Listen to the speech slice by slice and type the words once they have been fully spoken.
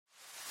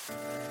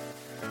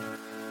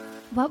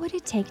What would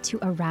it take to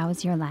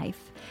arouse your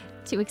life,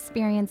 to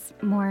experience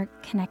more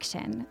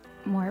connection,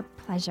 more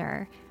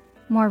pleasure,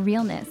 more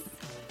realness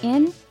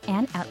in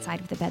and outside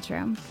of the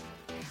bedroom?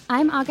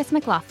 I'm August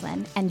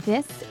McLaughlin, and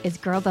this is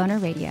Girl Boner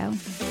Radio.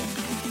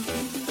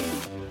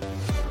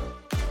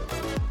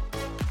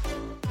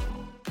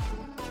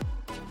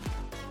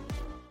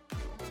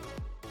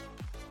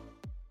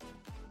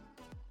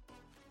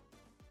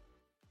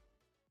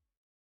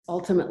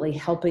 Ultimately,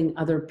 helping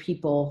other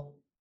people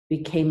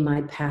became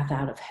my path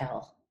out of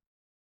hell.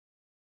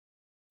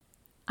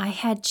 I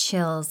had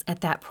chills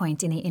at that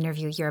point in the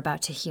interview you're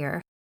about to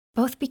hear,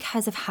 both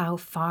because of how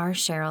far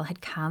Cheryl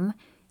had come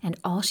and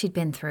all she'd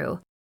been through,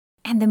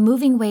 and the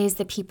moving ways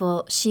that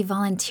people she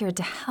volunteered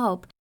to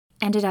help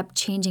ended up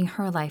changing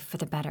her life for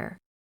the better.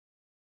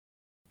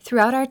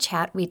 Throughout our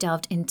chat, we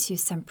delved into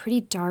some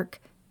pretty dark,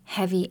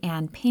 heavy,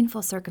 and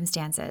painful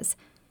circumstances,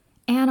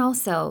 and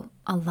also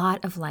a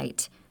lot of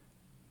light,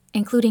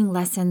 including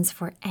lessons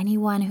for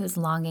anyone who's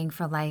longing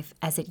for life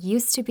as it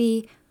used to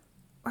be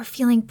or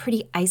feeling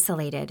pretty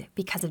isolated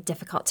because of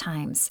difficult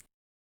times.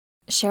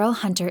 Cheryl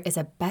Hunter is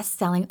a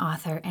best-selling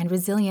author and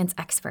resilience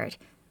expert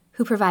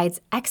who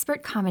provides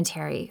expert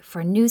commentary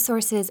for news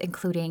sources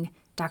including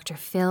Dr.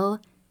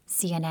 Phil,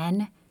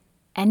 CNN,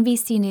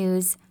 NBC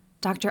News,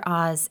 Dr.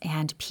 Oz,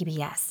 and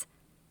PBS.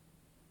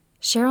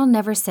 Cheryl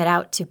never set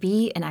out to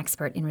be an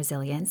expert in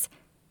resilience,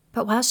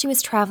 but while she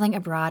was traveling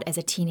abroad as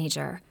a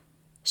teenager,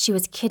 she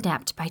was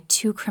kidnapped by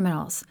two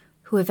criminals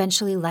who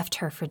eventually left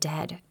her for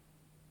dead.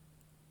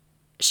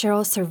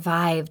 Cheryl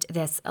survived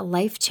this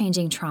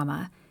life-changing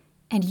trauma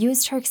and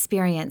used her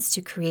experience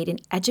to create an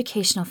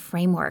educational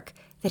framework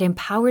that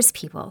empowers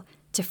people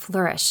to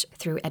flourish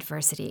through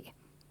adversity.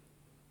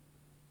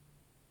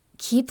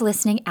 Keep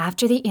listening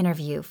after the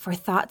interview for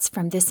thoughts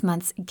from this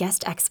month's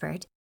guest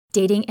expert,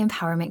 dating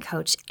empowerment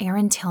coach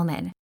Erin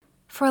Tillman,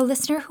 for a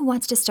listener who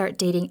wants to start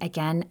dating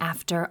again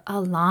after a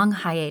long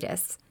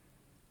hiatus.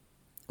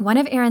 One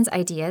of Erin's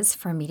ideas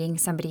for meeting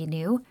somebody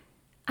new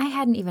I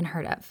hadn't even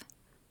heard of.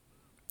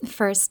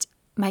 First,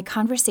 my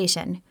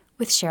conversation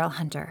with Cheryl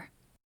Hunter.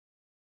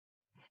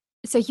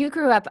 So you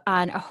grew up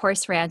on a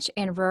horse ranch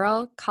in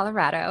rural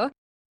Colorado.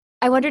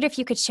 I wondered if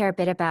you could share a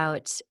bit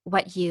about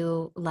what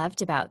you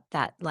loved about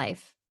that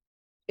life.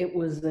 It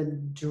was a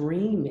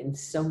dream in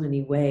so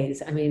many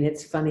ways. I mean,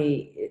 it's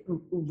funny,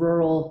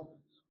 rural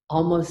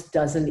almost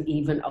doesn't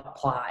even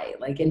apply.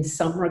 Like in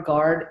some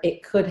regard,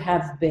 it could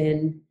have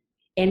been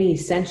any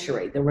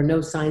century. There were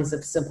no signs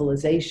of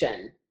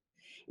civilization.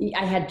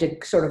 I had to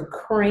sort of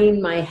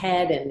crane my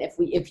head, and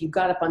if you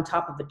got up on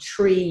top of a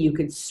tree, you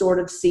could sort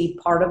of see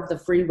part of the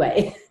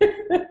freeway.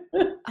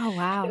 Oh,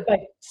 wow.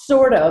 Like,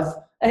 sort of,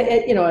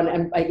 a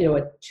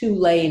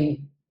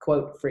 2-lane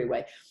quote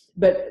freeway,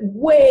 but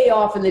way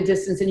off in the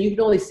distance, and you could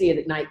only see it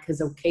at night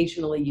because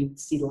occasionally you'd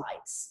see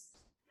lights.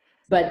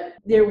 But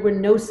there were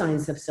no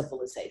signs of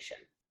civilization,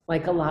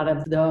 like a lot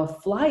of the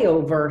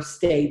flyover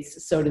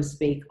states, so to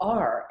speak,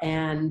 are.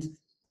 And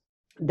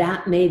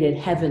that made it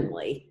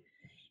heavenly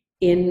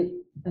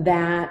in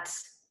that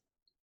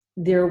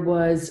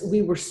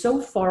we were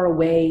so far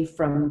away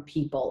from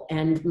people.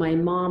 And my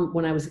mom,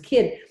 when I was a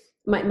kid,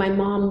 my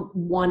mom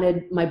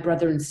wanted my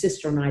brother and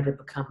sister and I to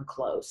become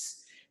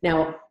close.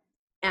 Now,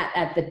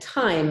 at the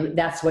time,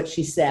 that's what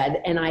she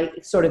said. And I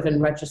sort of, in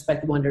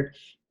retrospect, wondered,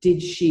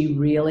 did she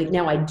really?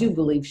 Now, I do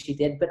believe she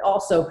did, but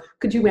also,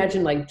 could you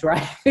imagine like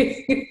driving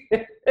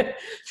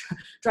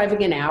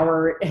an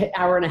hour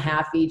and a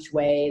half each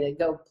way to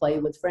go play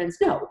with friends?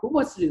 No, who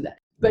wants to do that?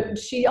 But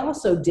she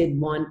also did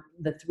want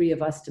the three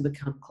of us to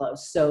become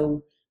close.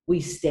 So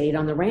we stayed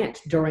on the ranch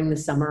during the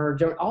summer,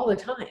 all the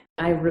time.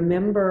 I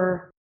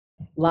remember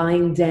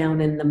lying down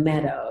in the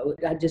meadow.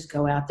 I'd just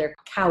go out there.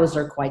 Cows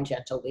are quite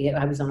gentle.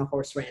 I was on a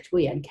horse ranch.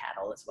 We had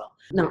cattle as well.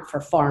 Not for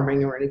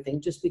farming or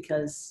anything, just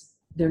because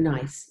they're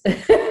nice.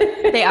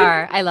 They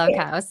are. I love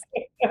cows.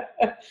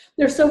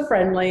 They're so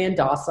friendly and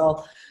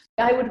docile.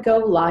 I would go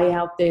lie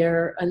out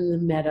there in the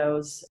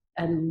meadows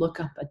and look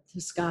up at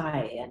the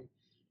sky and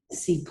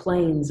see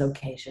planes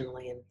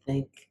occasionally and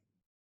think,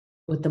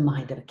 with the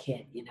mind of a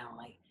kid,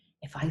 like,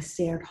 if I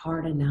stared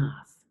hard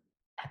enough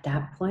at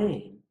that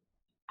plane,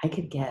 I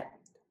could get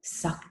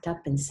sucked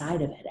up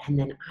inside of it, and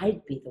then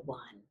I'd be the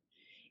one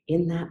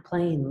in that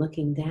plane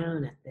looking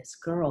down at this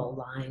girl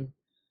lying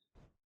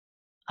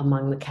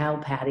among the cow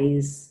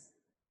patties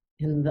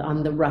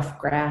on the rough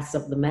grass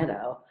of the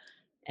meadow.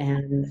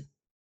 And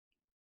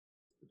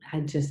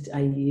I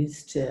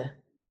used to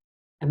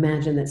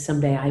imagine that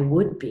someday I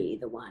would be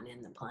the one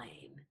in the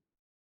plane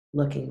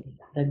looking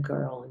at the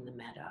girl in the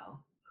meadow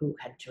who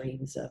had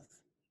dreams of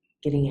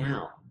getting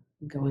out,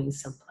 going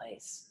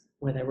someplace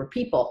where there were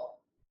people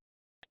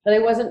that I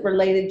wasn't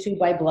related to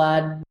by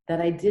blood,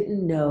 that I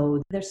didn't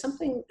know. There's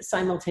something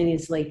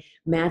simultaneously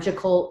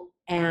magical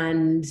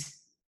and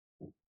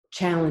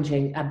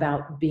challenging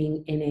about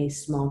being in a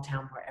small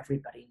town where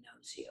everybody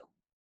knows you.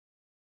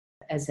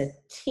 As a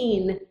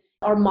teen,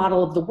 Our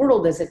model of the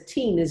world as a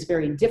teen is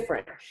very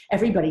different.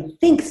 Everybody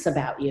thinks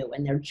about you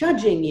and they're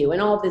judging you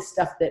and all this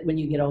stuff that when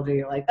you get older,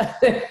 you're like,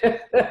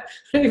 I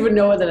don't even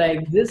know that I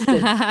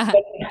existed. But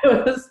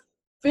I was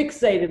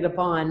fixated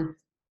upon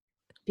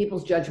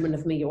people's judgment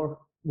of me or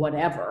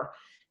whatever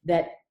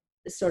that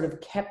sort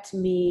of kept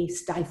me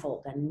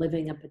stifled and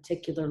living a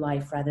particular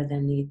life rather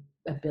than the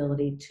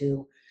ability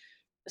to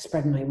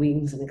spread my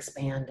wings and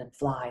expand and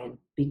fly and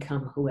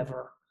become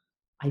whoever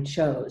I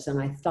chose.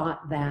 And I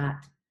thought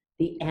that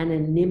the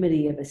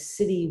anonymity of a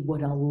city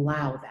would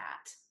allow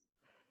that.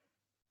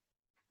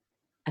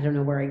 I don't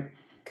know where I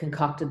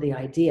concocted the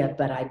idea,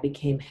 but I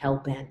became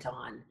hell bent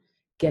on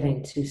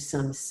getting to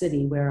some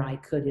city where I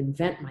could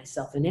invent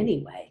myself in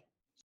any way.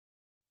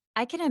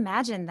 I can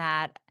imagine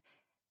that.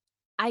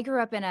 I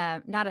grew up in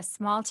a not a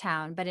small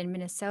town, but in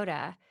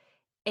Minnesota.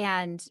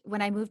 And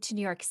when I moved to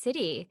New York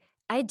City,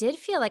 I did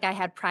feel like I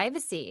had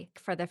privacy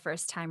for the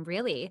first time,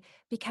 really,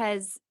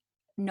 because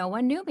no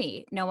one knew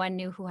me. No one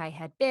knew who I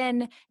had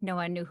been. No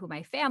one knew who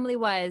my family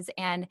was.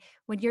 And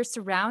when you're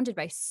surrounded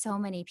by so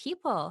many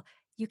people,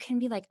 you can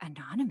be like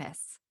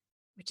anonymous,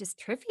 which is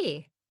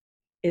trippy.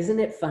 Isn't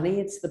it funny?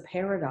 It's the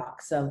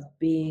paradox of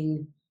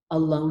being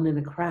alone in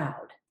a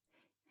crowd.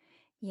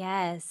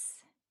 Yes.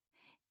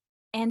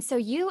 And so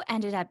you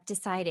ended up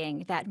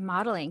deciding that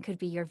modeling could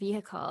be your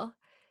vehicle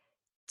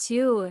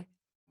to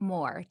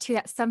more, to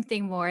that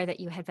something more that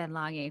you had been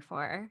longing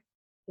for.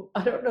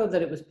 I don't know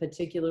that it was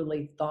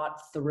particularly thought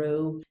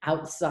through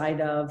outside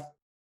of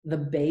the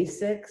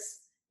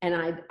basics. And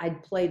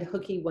I'd played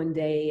hooky one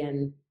day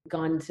and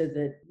gone to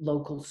the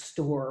local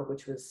store,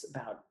 which was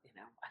about,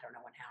 I don't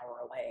know, an hour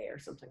away or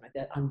something like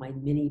that on my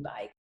mini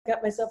bike.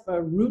 Got myself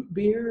a root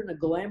beer and a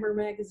Glamour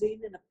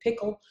magazine and a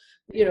pickle,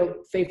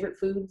 favorite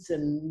foods.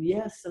 And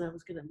yes, and I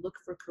was going to look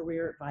for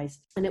career advice.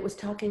 And it was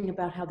talking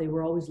about how they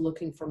were always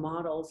looking for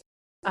models.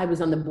 I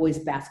was on the boys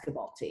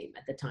basketball team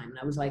at the time. And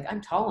I was like,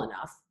 I'm tall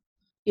enough.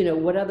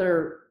 What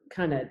other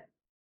kind of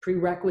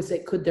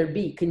prerequisite could there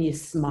be? Can you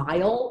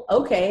smile?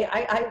 Okay,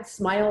 I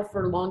smile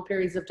for long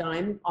periods of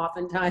time,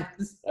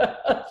 oftentimes,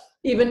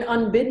 even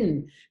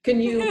unbidden.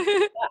 Can you,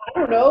 I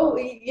don't know,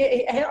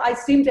 I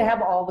seem to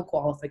have all the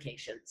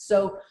qualifications.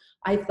 So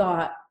I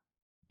thought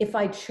if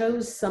I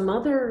chose some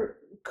other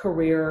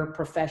career,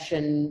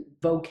 profession,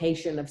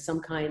 vocation of some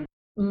kind,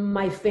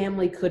 my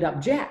family could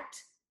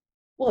object.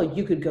 Well,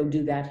 you could go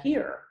do that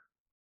here.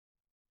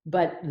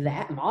 But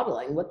that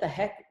modeling, what the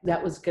heck,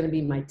 that was going to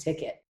be my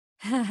ticket.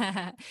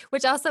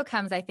 Which also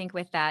comes, I think,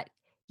 with that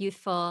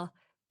youthful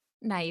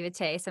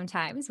naivete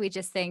sometimes. We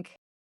just think,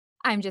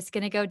 I'm just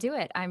going to go do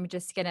it. I'm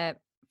just going to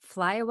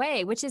fly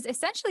away, which is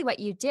essentially what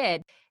you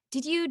did.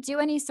 Did you do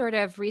any sort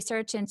of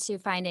research into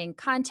finding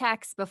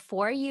contacts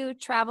before you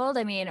traveled?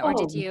 I mean, or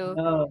did Oh, you?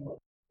 no.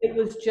 It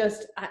was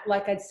just,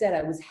 like I said,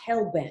 I was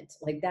hell bent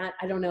like that.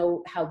 I don't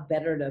know how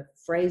better to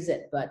phrase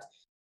it, but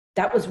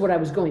that was what I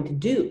was going to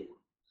do.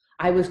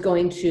 I was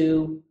going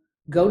to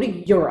go to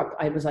Europe.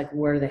 I was like,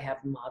 where do they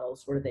have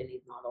models? Where do they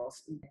need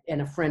models?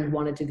 And a friend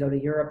wanted to go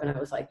to Europe. And I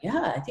was like,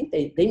 yeah, I think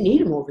they need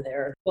them over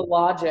there. The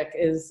logic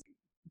is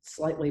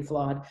slightly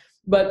flawed.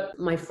 But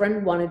my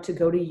friend wanted to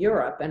go to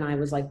Europe. And I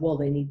was like, well,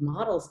 they need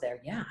models there.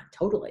 Yeah,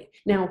 totally.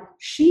 Now,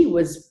 she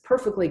was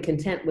perfectly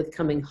content with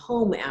coming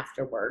home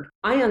afterward.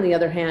 I, on the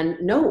other hand,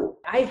 no,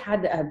 I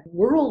had a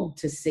world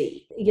to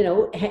see,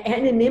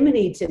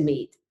 anonymity to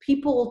meet,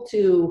 people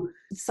to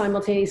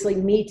simultaneously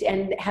meet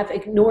and have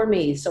ignore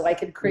me so I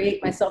could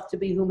create myself to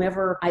be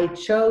whomever I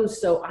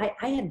chose. So I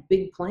had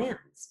big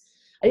plans.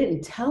 I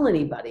didn't tell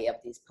anybody of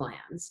these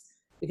plans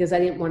because I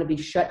didn't want to be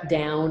shut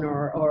down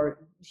or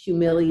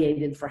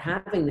humiliated for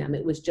having them.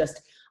 It was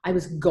just, I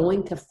was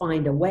going to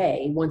find a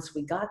way once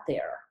we got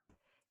there.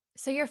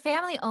 So your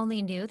family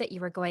only knew that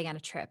you were going on a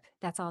trip.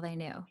 That's all they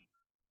knew.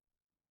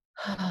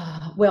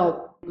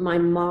 Well, my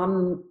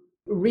mom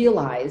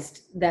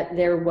realized that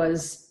there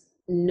was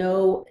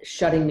no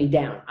shutting me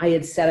down. I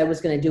had said I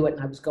was going to do it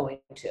and I was going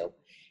to.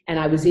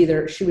 And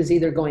she was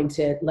either going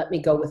to let me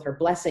go with her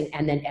blessing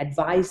and then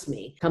advise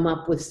me, come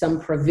up with some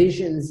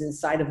provisions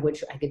inside of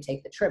which I could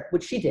take the trip,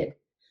 which she did.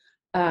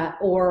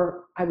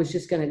 Or I was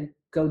just going to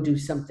go do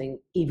something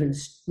even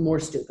more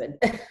stupid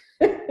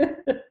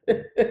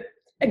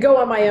and go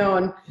on my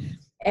own.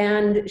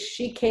 And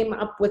she came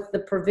up with the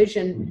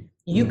provision,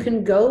 you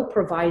can go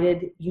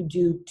provided you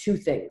do two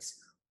things.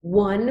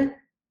 One,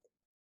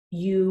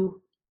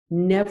 you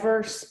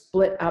never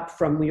split up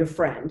from your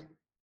friend.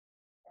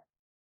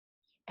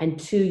 And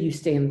two, you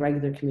stay in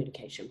regular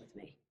communication with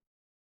me.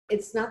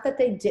 It's not that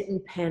they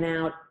didn't pan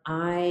out.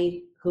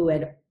 I, who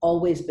had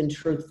always been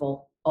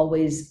truthful,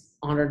 always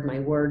honored my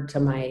word to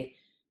my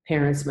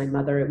parents, my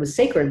mother, it was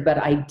sacred, but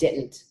I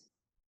didn't.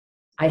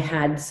 I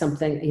had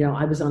something,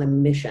 I was on a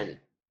mission.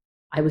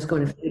 I was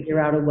going to figure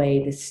out a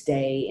way to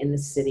stay in the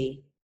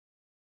city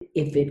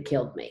if it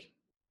killed me.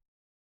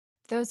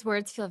 Those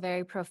words feel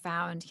very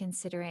profound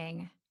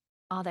considering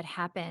all that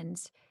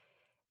happened.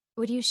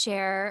 Would you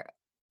share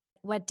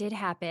what did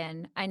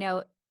happen? I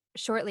know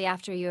shortly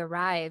after you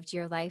arrived,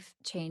 your life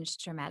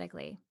changed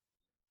dramatically.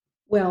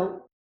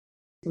 Well,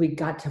 We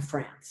got to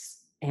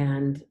France,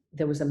 and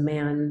there was a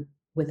man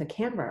with a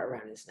camera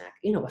around his neck,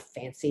 a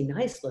fancy,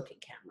 nice looking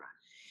camera.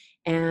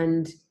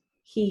 And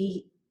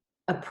he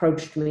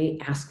approached me,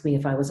 asked me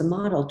if I was a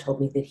model,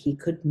 told me that he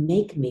could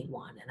make me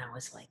one. And I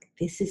was like,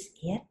 this is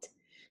it?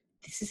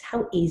 This is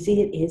how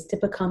easy it is to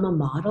become a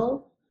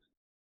model?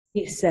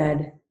 He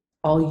said,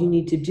 all you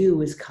need to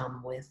do is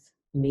come with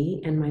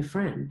me and my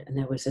friend. And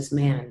there was this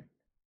man,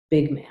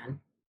 big man,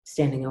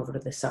 standing over to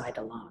the side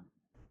alone.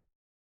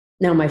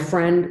 Now my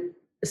friend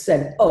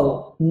said,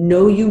 oh,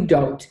 no, you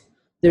don't.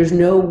 There's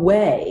no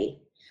way.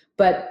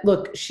 But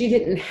look, she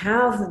didn't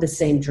have the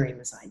same dream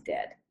as I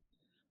did.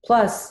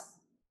 Plus,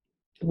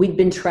 we'd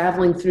been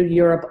traveling through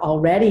Europe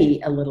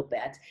already a little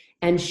bit,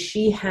 and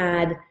she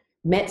had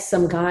met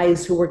some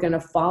guys who were going to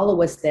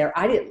follow us there.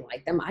 I didn't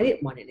like them. I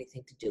didn't want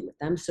anything to do with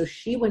them. So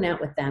she went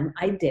out with them.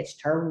 I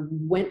ditched her,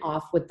 went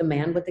off with the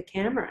man with the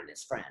camera and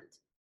his friend.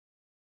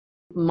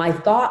 My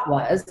thought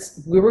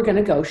was we were going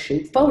to go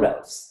shoot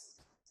photos.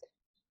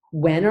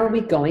 When are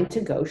we going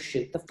to go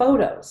shoot the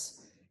photos?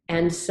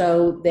 And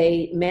so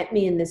they met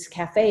me in this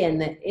cafe, and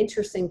the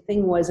interesting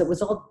thing was it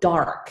was all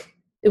dark.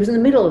 It was in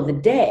the middle of the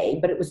day,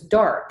 but it was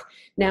dark.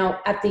 Now,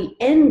 at the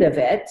end of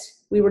it,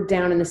 we were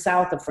down in the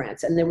south of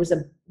France, and there was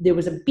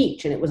a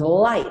beach, and it was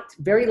light,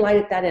 very light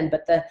at that end.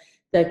 But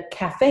the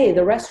cafe,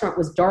 the restaurant,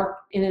 was dark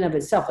in and of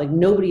itself. Like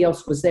nobody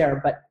else was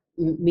there but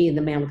me and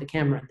the man with the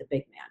camera and the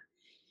big man.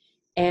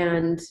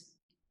 And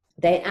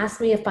they asked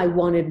me if I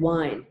wanted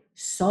wine.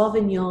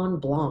 Sauvignon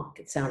Blanc.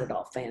 It sounded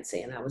all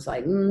fancy, and I was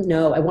like,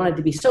 no, I wanted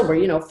to be sober,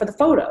 for the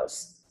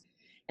photos.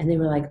 And they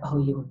were like, oh,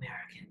 you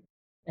American.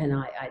 And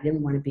I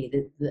didn't want to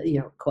be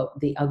the quote,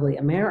 the ugly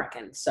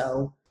American.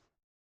 So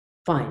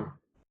fine.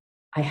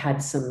 I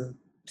had some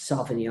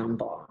Sauvignon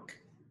Blanc.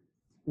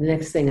 The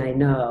next thing I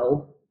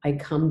know, I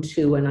come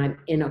to and I'm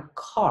in a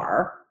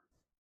car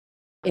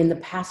in the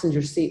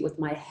passenger seat with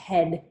my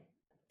head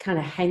kind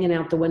of hanging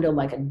out the window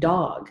like a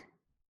dog.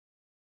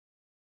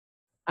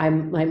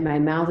 My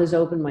mouth is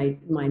open,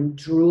 I'm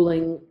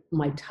drooling,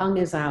 my tongue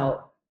is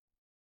out,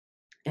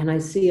 and I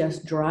see us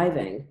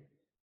driving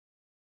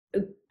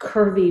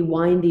curvy,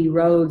 windy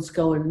roads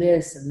going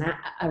this and that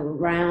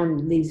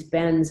around these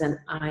bends, and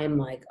I'm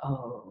like,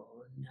 oh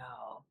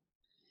no.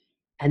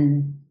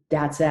 And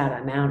that's it,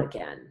 I'm out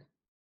again.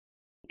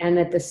 And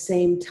at the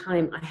same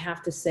time, I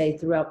have to say,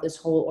 throughout this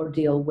whole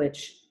ordeal,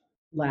 which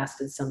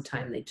lasted some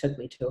time, they took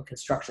me to a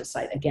construction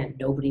site. Again,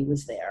 nobody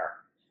was there,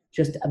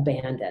 just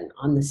abandoned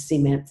on the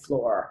cement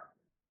floor.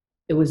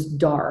 It was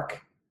dark.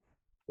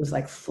 It was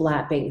like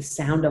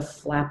sound of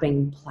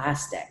flapping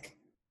plastic.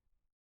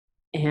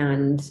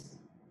 And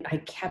I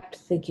kept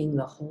thinking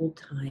the whole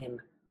time,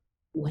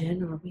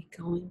 when are we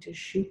going to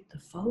shoot the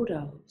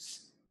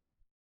photos?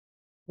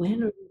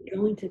 When are we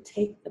going to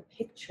take the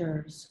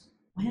pictures?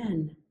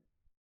 When?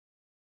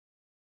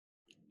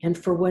 And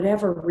for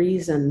whatever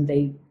reason,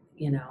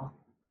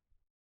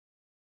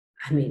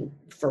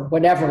 for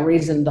whatever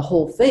reason, the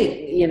whole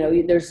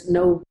thing, there's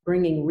no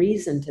bringing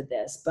reason to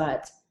this,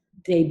 but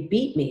they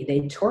beat me,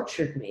 they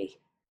tortured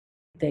me,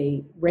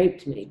 they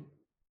raped me.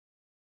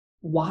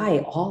 Why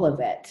all of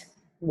it?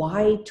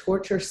 Why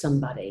torture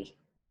somebody?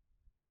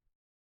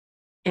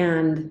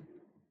 And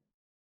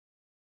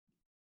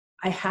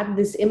I had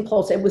this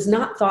impulse. It was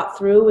not thought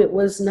through. It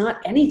was not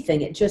anything.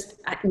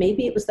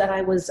 Maybe it was that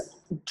I was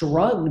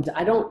drugged.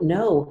 I don't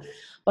know.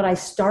 But I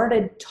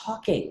started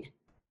talking.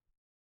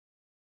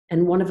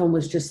 And one of them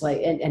was just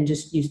like, and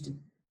just used to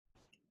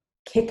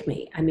kick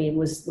me.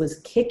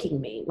 Was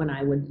kicking me when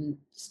I would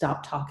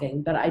stop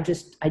talking. But I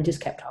just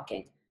kept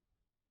talking.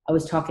 I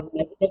was talking,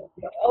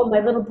 my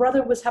little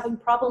brother was having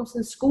problems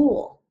in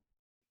school.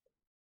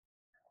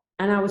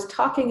 And I was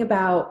talking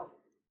about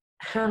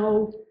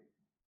how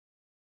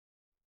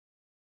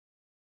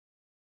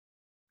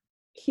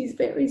he's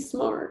very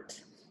smart.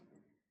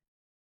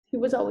 He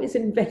was always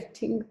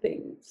inventing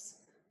things.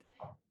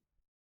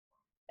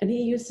 And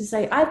he used to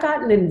say, I've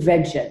got an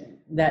invention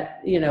that,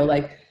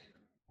 like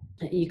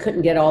you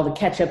couldn't get all the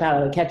ketchup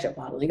out of the ketchup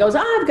bottle. He goes,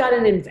 I've got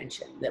an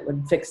invention that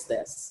would fix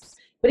this.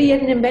 But he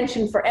had an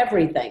invention for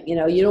everything. You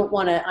don't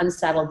want to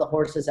unsaddle the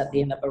horses at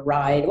the end of a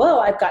ride. Well,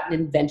 I've got an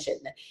invention.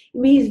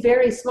 He's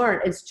very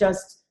smart. It's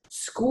just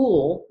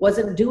school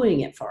wasn't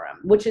doing it for him,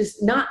 which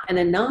is not an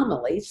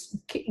anomaly.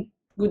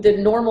 The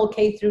normal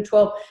K through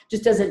 12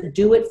 just doesn't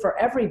do it for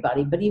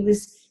everybody. But he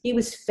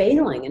was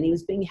failing, and he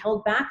was being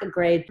held back a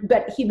grade.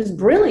 But he was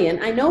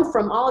brilliant. I know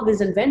from all of his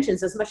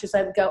inventions, as much as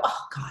I would go,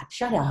 oh God,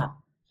 shut up.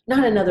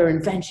 Not another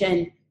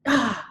invention.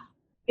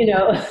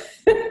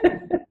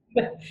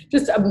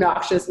 Just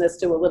obnoxiousness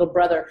to a little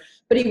brother.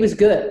 But he was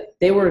good.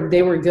 They were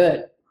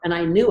good. And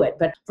I knew it.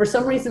 But for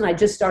some reason, I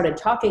just started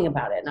talking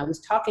about it. And I was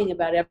talking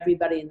about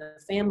everybody in the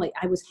family.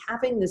 I was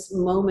having this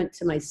moment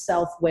to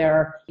myself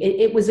where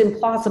it was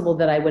implausible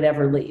that I would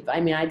ever leave.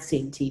 I'd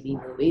seen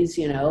TV movies,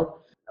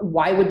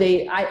 Why would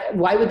they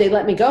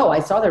let me go? I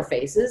saw their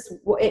faces.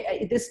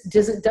 This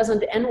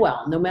doesn't end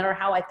well, no matter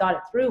how I thought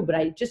it through. But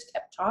I just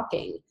kept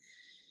talking.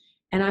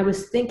 And I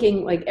was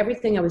thinking, like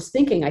everything I was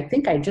thinking, I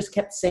think I just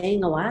kept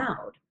saying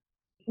aloud.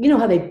 You know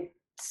how they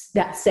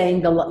that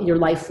saying your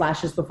life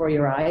flashes before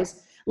your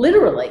eyes.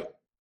 Literally,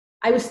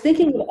 I was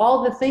thinking of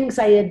all the things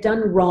I had done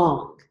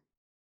wrong.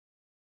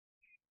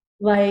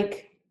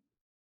 Like,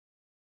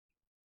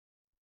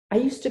 I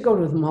used to go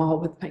to the mall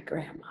with my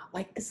grandma,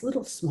 like this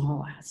little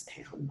small ass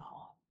town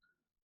mall.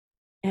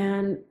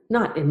 And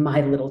not in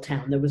my little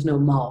town, there was no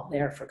mall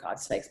there, for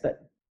God's sakes,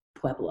 but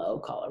Pueblo,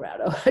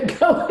 Colorado. I'd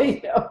go,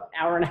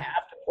 hour and a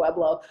half to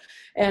Pueblo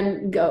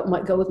and go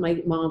with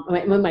my mom,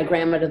 with my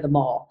grandma to the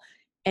mall.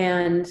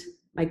 And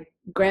my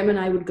grandma and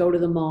I would go to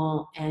the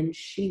mall and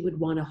she would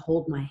want to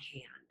hold my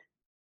hand.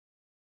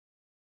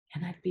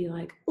 And I'd be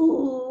like,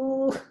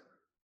 ooh,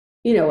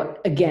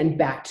 again,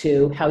 back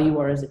to how you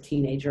were as a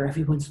teenager.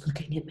 Everyone's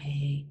looking at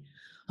me.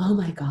 Oh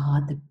my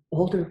God, the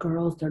older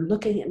girls, they're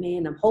looking at me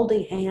and I'm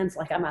holding hands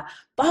like I'm a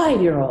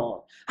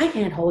 5-year-old. I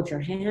can't hold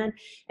your hand.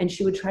 And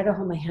she would try to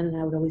hold my hand and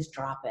I would always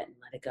drop it and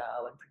let it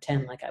go and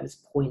pretend like I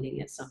was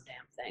pointing at some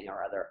damn thing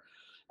or other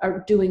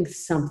or doing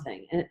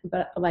something.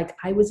 But like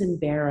I was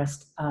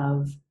embarrassed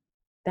of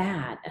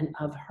that and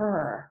of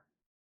her.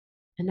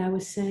 And I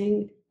was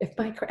saying, if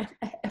my grandma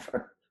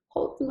ever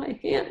holds my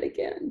hand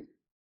again,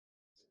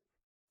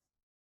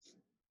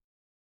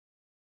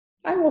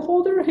 I will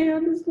hold her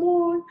hand as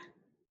long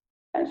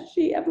as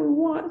she ever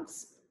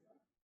wants.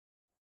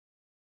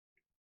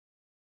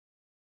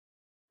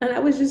 And I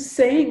was just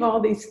saying all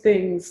these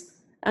things.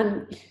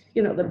 And,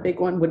 the big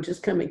one would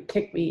just come and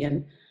kick me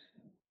in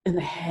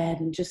the head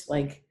and just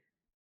like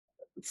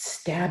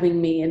stabbing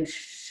me and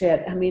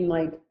shit. I mean,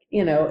 like,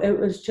 it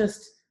was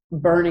just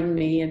burning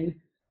me.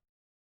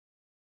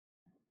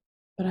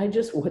 But I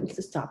just wouldn't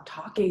stop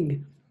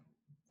talking.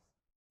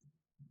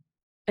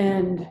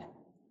 And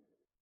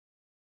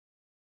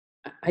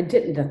I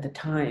didn't at the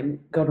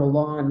time go to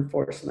law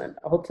enforcement.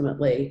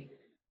 Ultimately,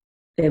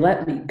 they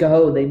let me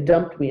go. They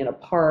dumped me in a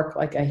park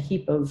like a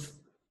heap of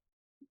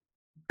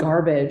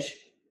garbage.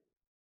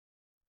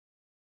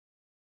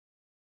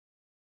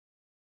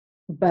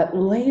 But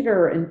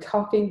later, in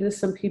talking to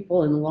some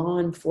people in law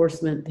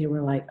enforcement, they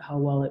were like, oh,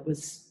 well, it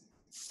was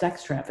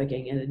sex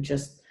trafficking and it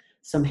just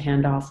some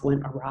handoff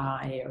went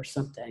awry or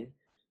something.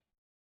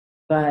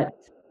 But,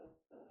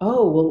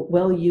 oh,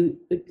 well, you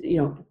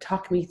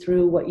talk me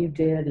through what you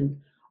did. And,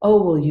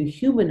 oh, well, you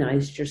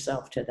humanized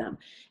yourself to them.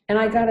 And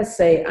I got to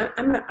say,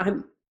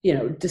 I'm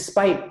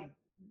despite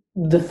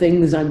the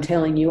things I'm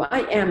telling you,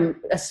 I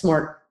am a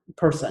smart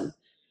person.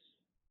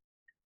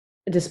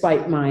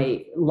 Despite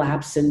my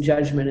lapse in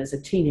judgment as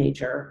a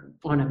teenager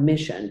on a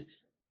mission.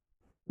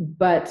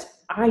 But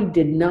I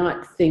did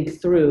not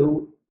think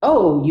through,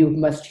 oh, you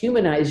must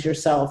humanize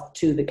yourself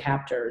to the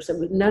captors.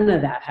 None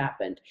of that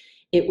happened.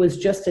 It was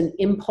just an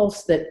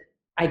impulse that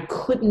I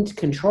couldn't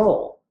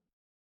control,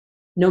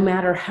 no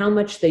matter how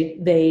much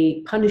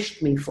they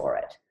punished me for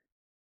it.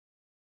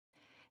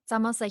 It's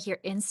almost like your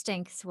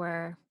instincts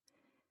were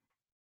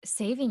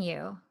saving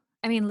you.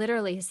 I mean,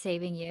 literally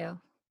saving you.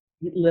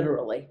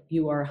 Literally,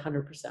 you are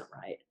 100%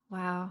 right.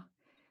 Wow.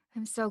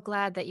 I'm so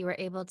glad that you were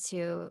able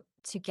to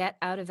get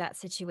out of that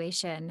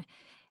situation.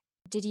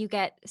 Did you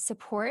get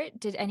support?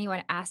 Did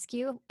anyone ask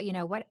you,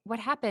 what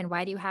happened?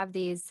 Why do you have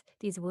these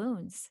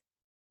wounds?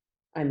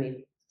 I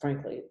mean,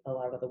 frankly, a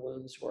lot of the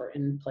wounds were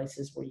in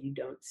places where you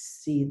don't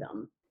see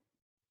them.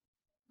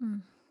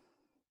 Mm.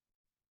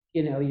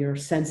 Your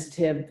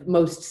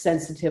most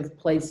sensitive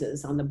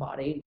places on the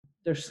body,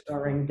 they're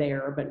scarring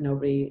there, but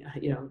nobody,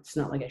 it's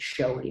not like I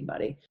show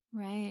anybody.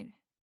 Right.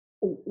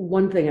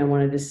 One thing I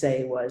wanted to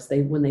say was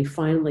when they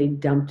finally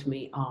dumped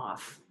me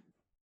off,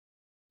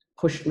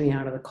 pushed me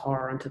out of the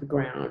car onto the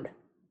ground,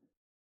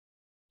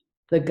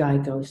 the guy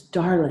goes,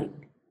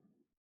 darling,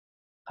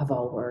 of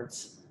all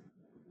words,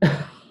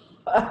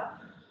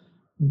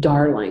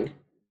 darling.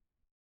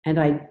 And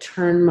I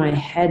turn my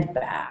head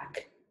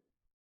back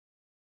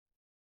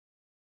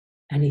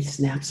and he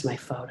snaps my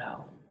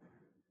photo.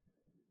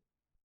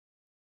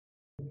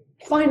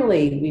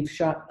 Finally, we've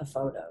shot the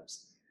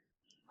photos.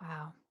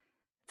 Wow.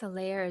 The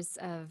layers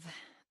of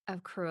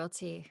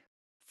cruelty.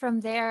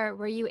 From there,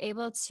 were you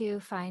able to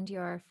find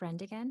your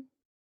friend again?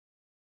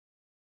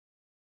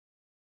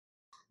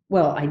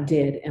 Well, I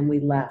did, and we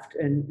left,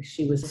 and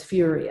she was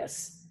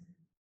furious.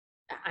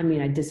 I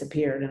mean, I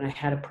disappeared, and I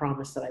had a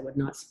promise that I would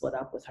not split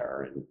up with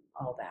her and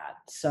all that.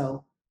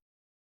 So,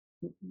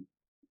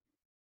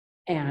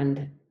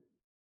 and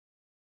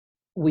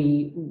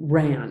we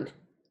ran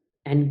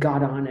and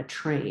got on a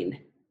train.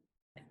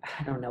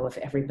 I don't know if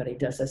everybody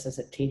does this as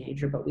a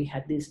teenager, but we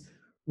had this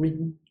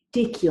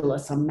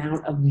ridiculous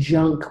amount of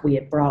junk we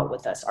had brought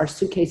with us. Our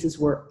suitcases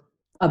were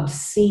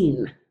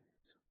obscene.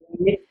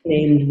 We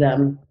nicknamed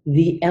them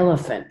the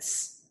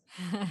elephants.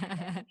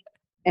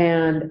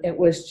 And they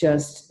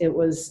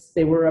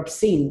were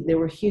obscene. They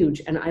were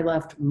huge. And I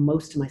left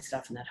most of my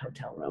stuff in that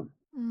hotel room.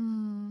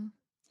 Mm.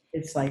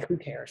 It's like, who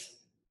cares?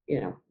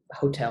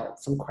 Hotel,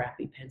 some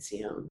crappy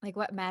pension. Like,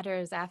 what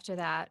matters after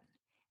that?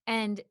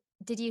 And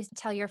did you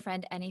tell your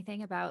friend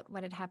anything about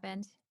what had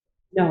happened?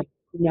 No.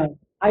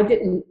 I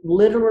didn't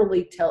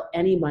literally tell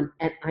anyone,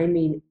 and I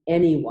mean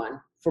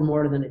anyone, for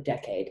more than a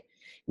decade.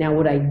 Now,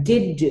 what I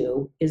did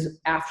do is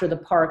after the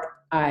park,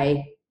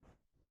 I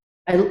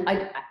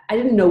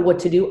didn't know what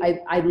to do.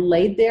 I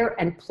laid there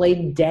and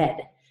played dead.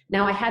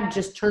 Now, I had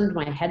just turned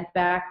my head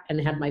back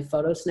and had my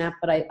photo snap,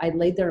 but I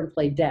laid there and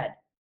played dead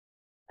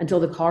until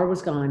the car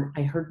was gone.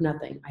 I heard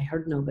nothing. I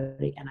heard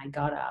nobody. And I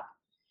got up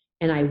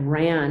and I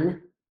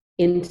ran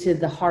into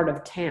the heart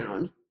of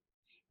town.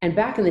 And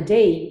back in the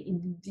day,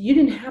 you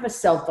didn't have a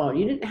cell phone.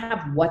 You didn't have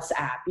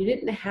WhatsApp.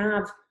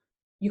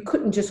 You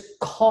couldn't just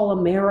call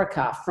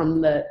America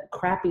from the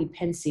crappy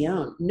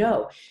pension.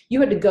 No, you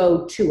had to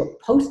go to a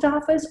post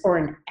office or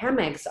an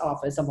Amex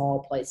office of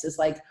all places,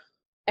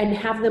 and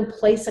have them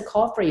place a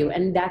call for you.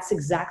 And that's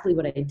exactly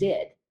what I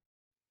did.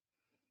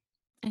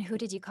 And who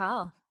did you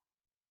call?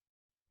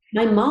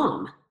 My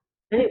mom.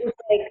 And it was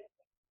like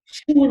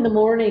 2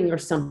 a.m. or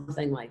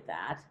something like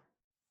that.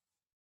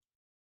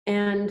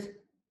 And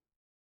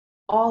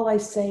all I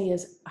say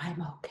is,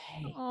 I'm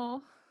okay.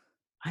 Oh.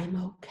 I'm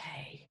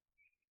okay.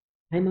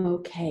 I'm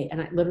okay.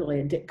 And I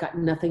literally got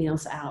nothing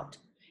else out.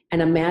 And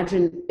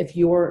imagine if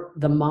you're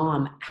the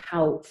mom,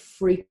 how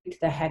freaked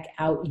the heck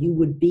out you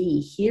would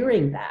be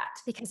hearing that.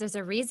 Because there's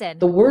a reason.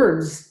 The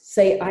words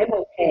say, I'm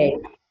okay.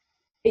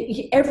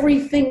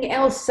 Everything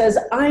else says,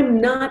 I'm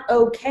not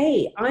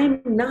okay.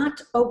 I'm not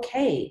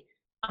okay.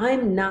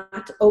 I'm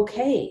not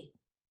okay.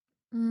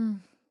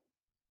 Mm.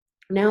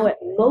 Now, at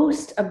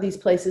most of these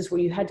places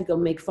where you had to go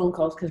make phone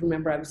calls, because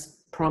remember, I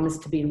was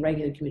promised to be in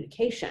regular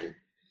communication,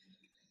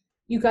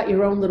 you got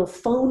your own little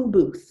phone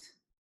booth.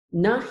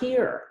 Not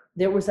here.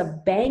 There was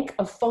a bank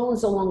of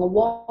phones along a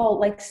wall,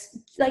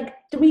 like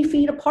 3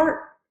 feet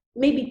apart,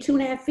 maybe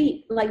 2.5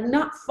 feet, like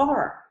not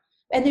far.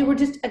 And they were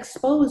just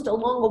exposed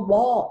along a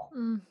wall.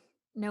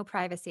 No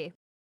privacy.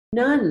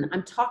 None.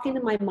 I'm talking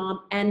to my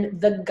mom, and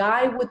the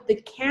guy with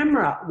the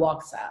camera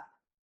walks up.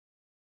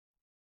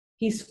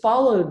 He's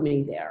followed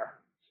me there.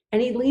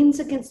 And he leans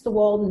against the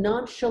wall,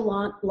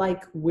 nonchalant,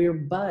 like we're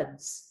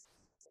buds,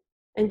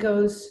 and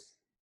goes,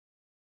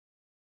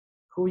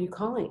 who are you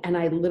calling? And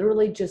I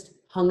literally just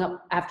hung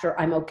up after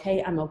I'm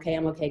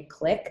okay,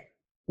 click.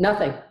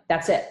 Nothing.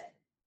 That's it.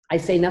 I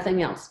say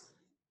nothing else.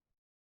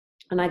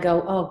 And I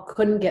go, oh,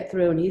 couldn't get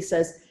through. And he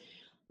says,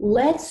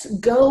 let's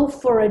go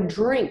for a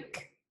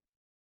drink.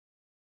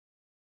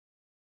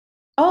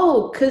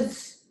 Oh,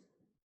 because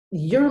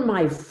you're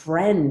my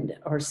friend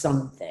or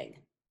something.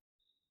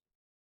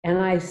 And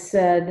I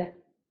said,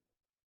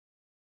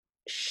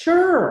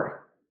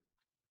 sure.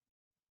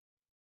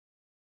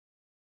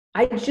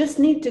 I just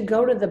need to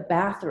go to the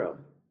bathroom.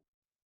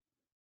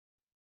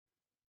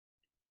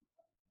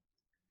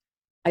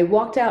 I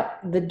walked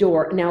out the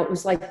door. Now it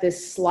was like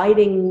this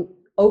sliding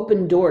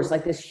open doors,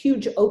 like this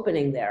huge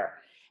opening there.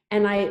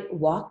 And I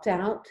walked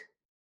out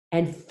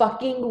and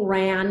fucking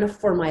ran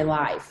for my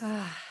life.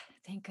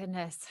 Thank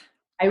goodness.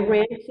 I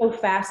ran so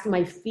fast,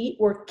 my feet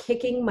were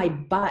kicking my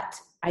butt.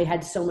 I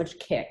had so much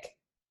kick.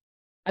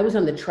 I was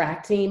on the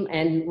track team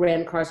and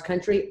ran cross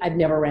country. I've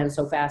never ran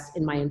so fast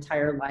in my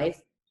entire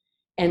life,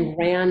 and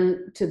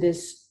ran to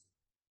this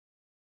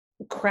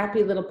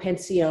crappy little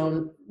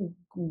pension,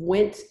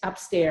 went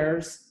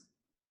upstairs.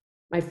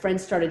 My friend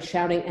started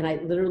shouting, and I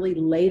literally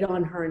laid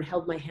on her and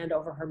held my hand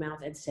over her mouth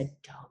and said,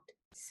 don't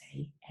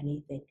say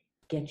anything.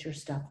 Get your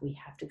stuff. We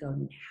have to go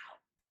now.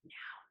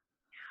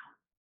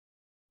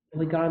 And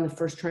we got on the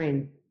first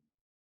train.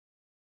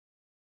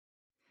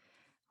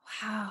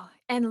 Wow.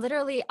 And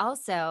literally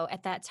also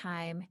at that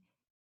time,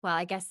 well,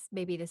 I guess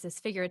maybe this is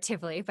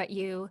figuratively, but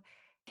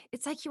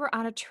it's like you were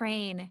on a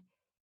train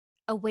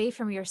away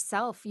from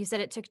yourself. You said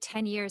it took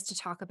 10 years to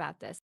talk about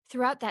this.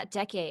 Throughout that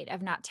decade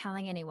of not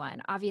telling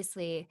anyone,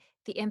 obviously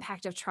the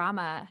impact of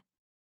trauma,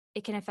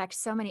 it can affect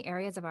so many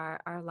areas of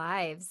our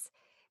lives.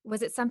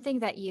 Was it something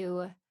that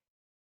you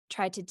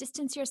tried to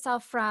distance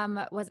yourself from?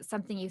 Was it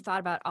something you thought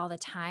about all the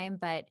time,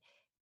 but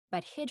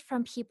hid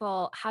from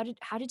people? How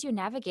did you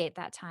navigate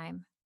that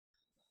time?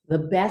 The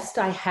best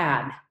I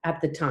had at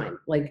the time,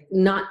 like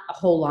not a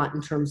whole lot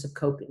in terms of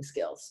coping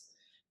skills.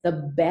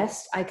 The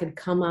best I could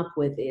come up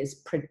with is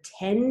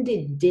pretend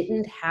it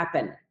didn't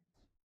happen.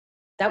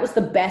 That was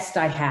the best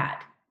I had.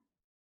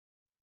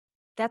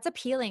 That's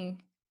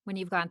appealing when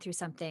you've gone through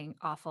something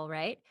awful,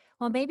 right?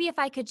 Well, maybe if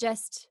I could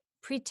just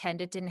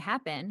pretend it didn't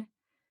happen.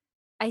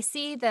 I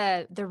see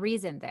the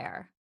reason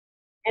there.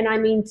 And I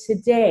mean,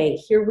 today,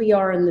 here we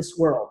are in this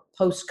world,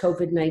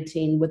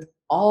 post-COVID-19, with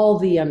all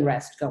the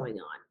unrest going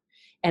on.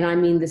 And I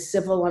mean the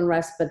civil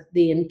unrest, but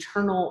the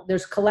internal,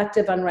 there's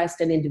collective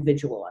unrest and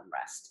individual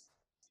unrest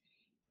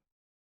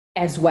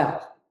as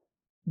well.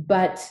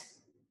 But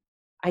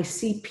I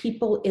see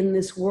people in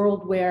this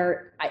world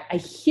where I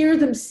hear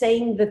them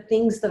saying the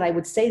things that I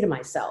would say to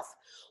myself.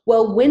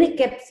 Well, when it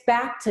gets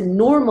back to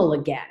normal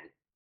again,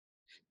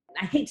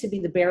 I hate to be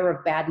the bearer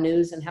of bad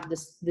news and have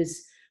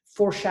this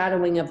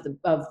foreshadowing of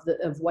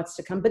what's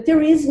to come, but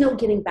there is no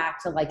getting back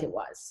to like it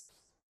was.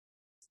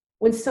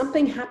 When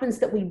something happens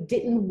that we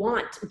didn't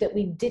want, that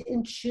we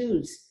didn't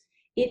choose,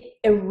 it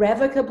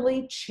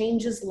irrevocably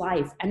changes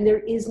life, and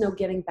there is no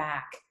getting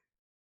back.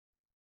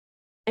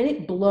 And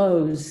it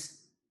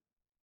blows.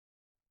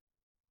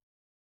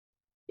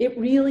 It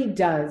really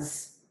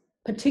does.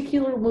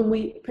 Particularly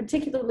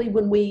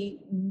when we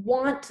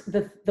want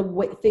the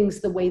way, things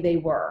the way they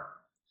were,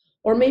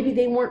 or maybe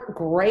they weren't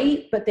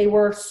great, but they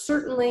were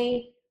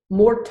certainly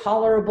more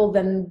tolerable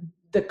than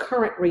the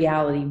current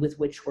reality with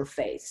which we're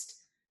faced.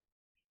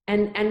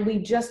 And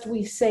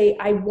we say,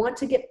 I want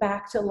to get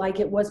back to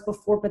like it was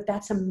before, but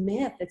that's a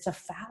myth. It's a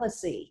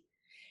fallacy.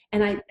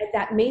 And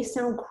that may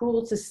sound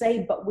cruel to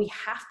say, but we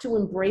have to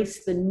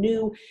embrace the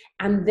new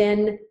and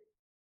then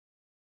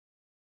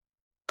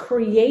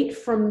create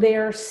from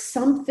there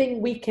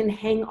something we can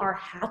hang our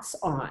hats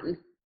on.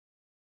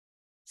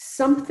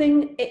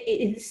 Something,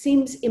 it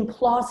seems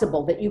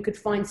implausible that you could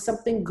find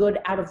something good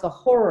out of the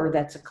horror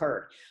that's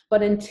occurred.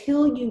 But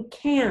until you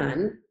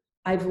can,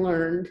 I've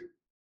learned,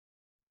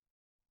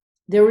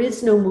 there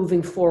is no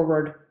moving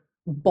forward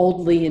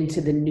boldly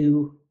into the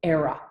new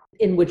era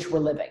in which we're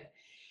living.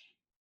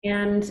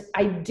 And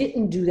I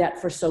didn't do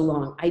that for so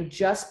long. I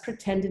just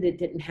pretended it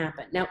didn't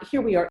happen. Now,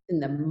 here we are in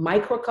the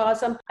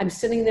microcosm. I'm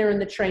sitting there in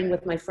the train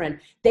with my friend.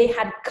 They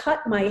had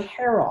cut my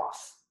hair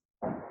off.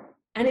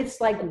 And it's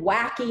like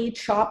wacky,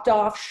 chopped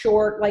off,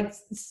 short, like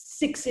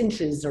 6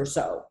 inches or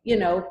so. You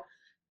know,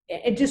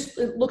 it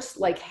looks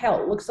like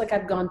hell. It looks like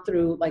I've gone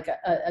through like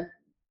a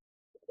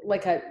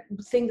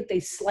thing that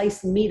they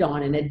slice meat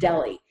on in a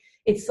deli.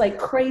 It's like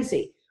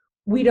crazy.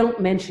 We don't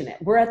mention it.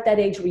 We're at that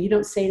age where you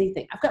don't say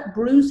anything. I've got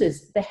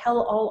bruises, the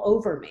hell all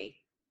over me.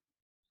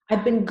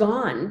 I've been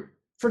gone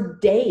for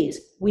days.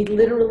 We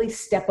literally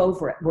step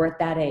over it. We're at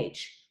that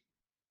age.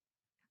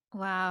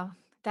 Wow.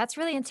 That's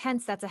really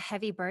intense. That's a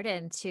heavy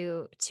burden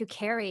to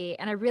carry.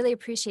 And I really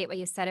appreciate what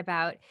you said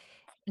about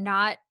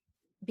not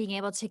being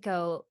able to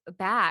go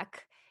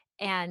back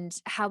and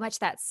how much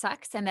that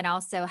sucks. And then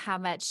also how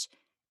much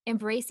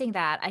embracing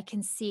that, I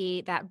can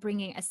see that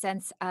bringing a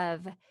sense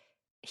of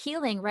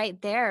healing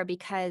right there,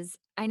 because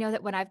I know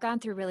that when I've gone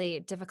through really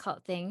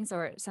difficult things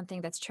or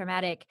something that's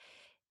traumatic,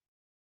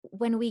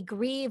 when we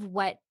grieve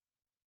what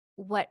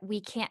we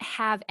can't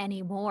have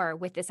anymore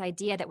with this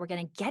idea that we're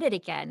going to get it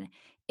again,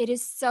 it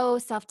is so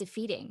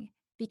self-defeating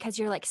because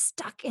you're like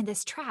stuck in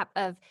this trap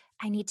of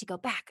I need to go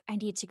back, I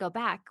need to go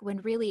back, when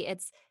really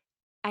it's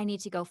I need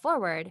to go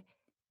forward.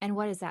 And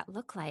what does that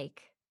look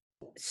like?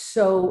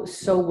 So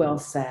well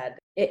said.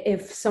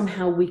 If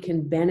somehow we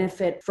can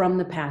benefit from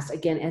the past,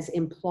 again, as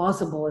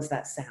implausible as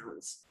that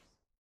sounds,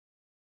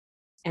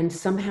 and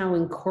somehow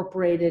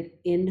incorporate it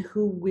in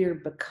who we're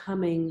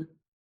becoming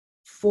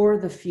for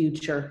the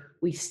future,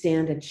 we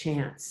stand a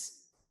chance.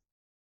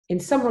 In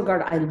some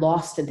regard, I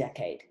lost a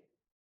decade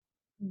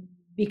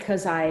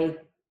because I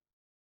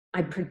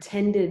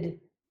pretended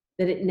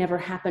that it never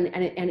happened,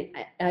 and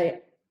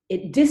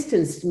it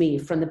distanced me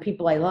from the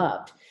people I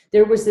loved.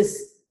 There was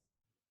this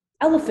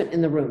elephant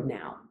in the room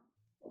now,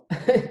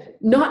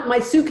 not my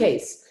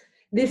suitcase.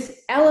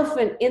 This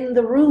elephant in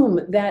the room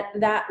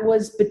that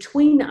was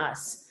between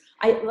us.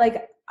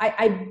 I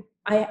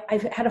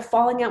had a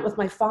falling out with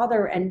my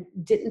father and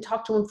didn't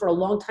talk to him for a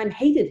long time,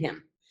 hated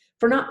him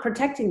for not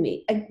protecting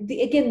me.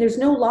 Again, there's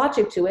no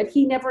logic to it.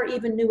 He never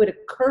even knew it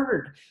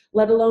occurred,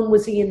 let alone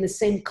was he in the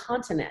same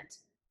continent.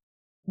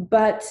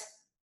 But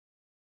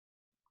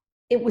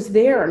it was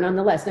there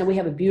nonetheless. Now we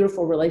have a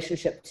beautiful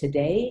relationship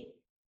today.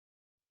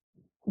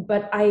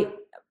 But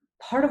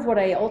part of what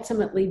I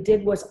ultimately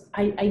did was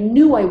I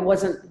knew I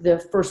wasn't the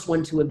first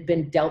one to have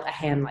been dealt a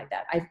hand like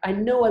that. I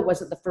know I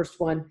wasn't the first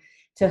one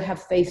to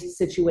have faced a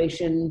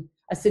situation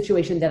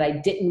that I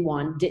didn't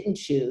want, didn't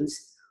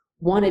choose,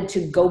 wanted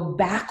to go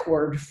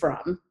backward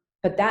from,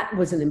 but that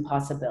was an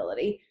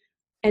impossibility.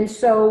 And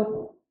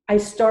so I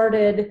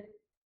started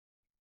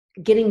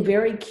getting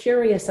very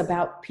curious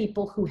about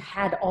people who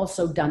had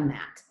also done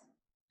that.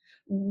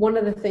 One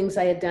of the things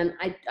I had done,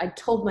 I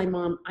told my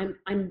mom,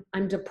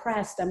 I'm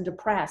depressed,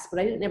 but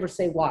I didn't ever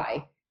say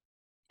why.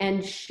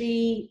 And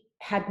she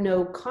had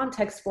no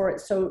context for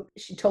it. So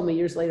she told me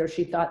years later,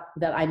 she thought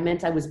that I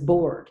meant I was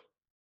bored.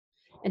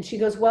 And she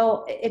goes,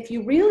 well, if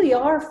you really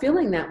are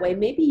feeling that way,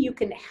 maybe you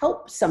can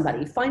help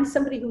somebody, find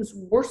somebody who's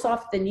worse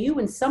off than you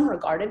in some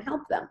regard and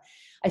help them.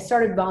 I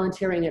started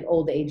volunteering at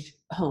old age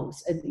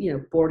homes,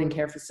 boarding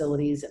care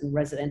facilities and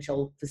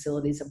residential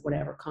facilities of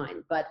whatever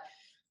kind. But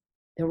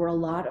there were a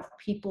lot of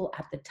people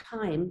at the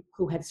time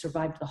who had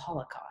survived the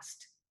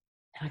Holocaust.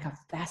 And I got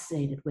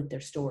fascinated with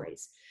their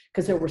stories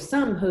because there were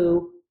some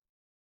who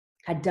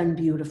had done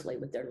beautifully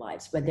with their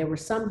lives, but there were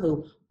some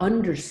who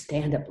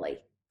understandably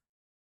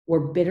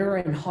were bitter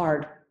and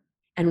hard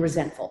and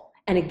resentful.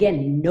 And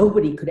again,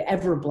 nobody could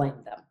ever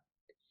blame them.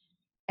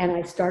 And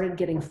I started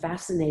getting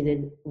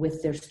fascinated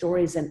with their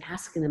stories and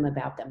asking them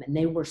about them. And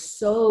they were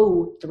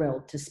so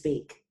thrilled to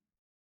speak.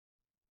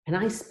 And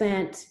I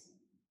spent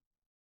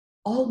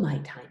all my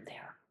time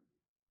there.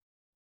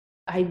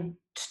 I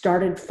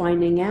started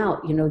finding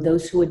out,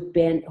 those who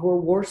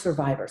were war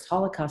survivors,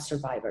 Holocaust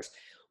survivors,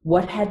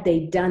 what had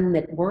they done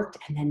that worked?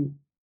 And then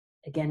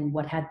again,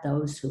 what had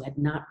those who had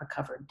not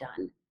recovered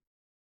done?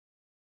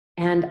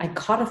 And I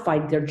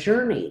codified their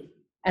journey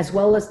as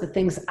well as the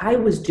things I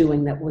was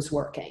doing that was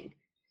working.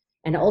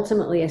 And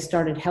ultimately I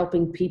started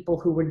helping people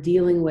who were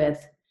dealing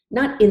with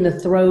not in the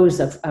throes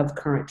of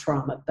current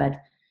trauma, but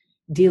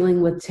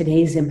dealing with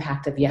today's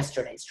impact of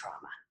yesterday's trauma,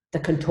 the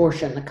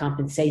contortion, the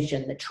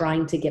compensation, the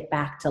trying to get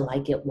back to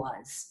like it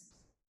was.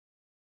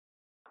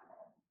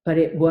 But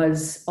it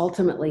was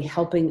ultimately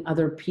helping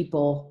other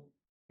people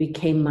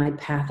became my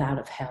path out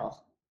of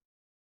hell.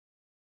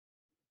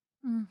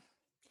 Mm,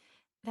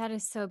 that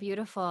is so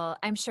beautiful.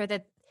 I'm sure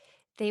that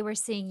they were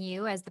seeing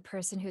you as the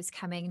person who's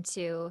coming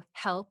to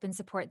help and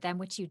support them,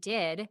 which you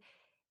did.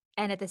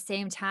 And at the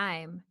same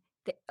time,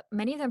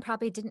 many of them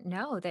probably didn't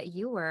know that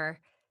you were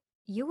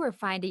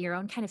finding your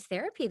own kind of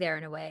therapy there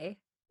in a way.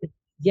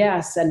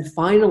 Yes, and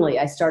finally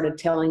I started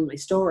telling my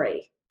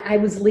story. I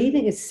was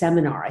leading a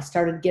seminar. I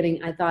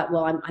thought,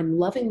 well, I'm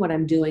loving what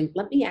I'm doing.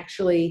 Let me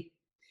actually,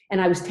 and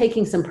I was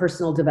taking some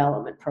personal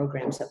development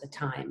programs at the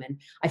time. And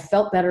I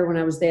felt better when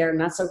I was there,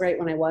 not so great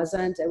when I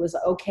wasn't. It was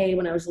okay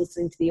when I was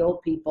listening to the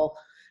old people.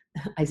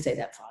 I say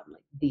that fondly,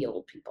 the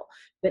old people,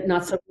 but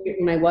not so great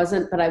when I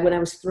wasn't. But when I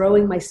was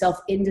throwing myself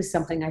into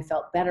something, I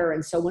felt better.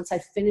 And so once I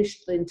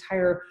finished the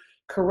entire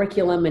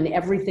curriculum and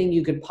everything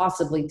you could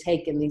possibly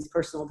take in these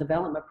personal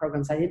development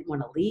programs, I didn't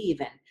want to leave.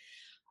 And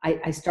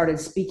I started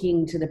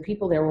speaking to the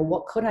people there. Well,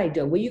 what could I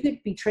do? Well, you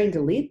could be trained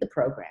to lead the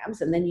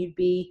programs, and then you'd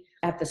be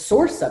at the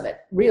source of it.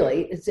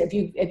 Really, it's if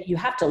you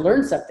have to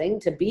learn something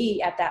to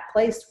be at that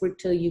place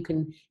till you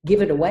can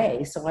give it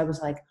away. So I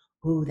was like,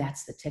 "Ooh,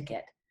 that's the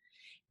ticket,"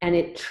 and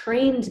it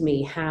trained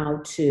me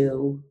how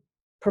to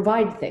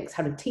provide things,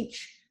 how to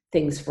teach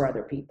things for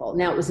other people.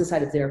 Now it was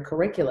inside of their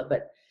curricula,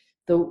 but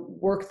the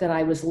work that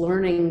I was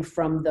learning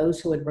from those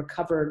who had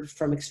recovered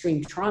from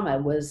extreme trauma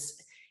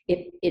was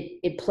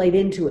it played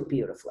into it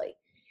beautifully.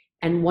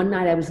 And one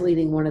night I was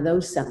leading one of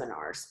those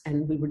seminars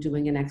and we were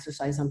doing an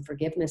exercise on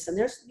forgiveness. And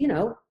there's,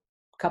 a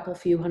couple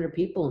few hundred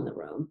people in the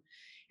room.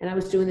 And I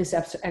was doing this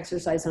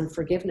exercise on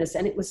forgiveness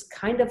and it was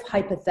kind of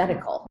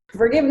hypothetical.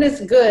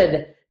 Forgiveness,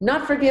 good.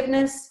 Not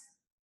forgiveness,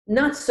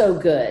 not so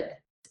good.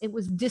 It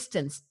was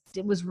distanced.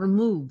 It was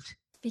removed.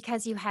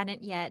 Because you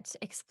hadn't yet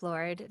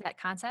explored that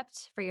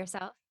concept for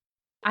yourself?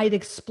 I'd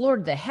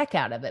explored the heck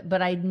out of it,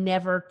 but I'd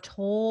never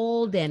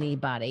told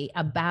anybody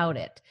about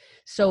it.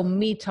 So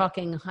me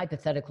talking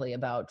hypothetically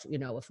about,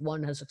 if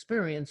one has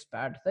experienced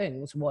bad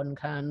things, one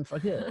can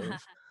forgive,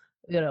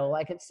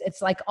 like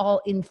it's like all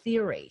in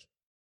theory,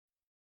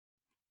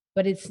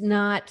 but it's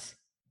not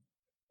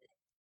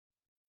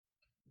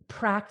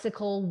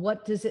practical.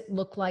 What does it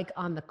look like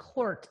on the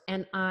court?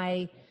 And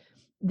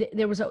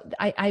there was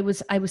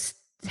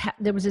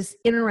this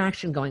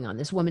interaction going on.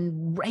 This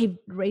woman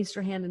raised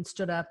her hand and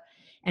stood up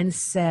and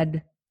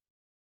said,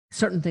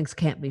 certain things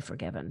can't be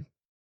forgiven.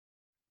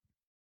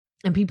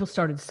 And people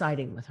started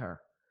siding with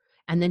her.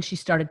 And then she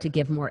started to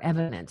give more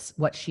evidence,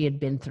 what she had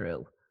been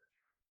through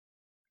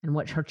and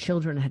what her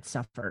children had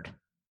suffered.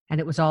 And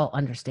it was all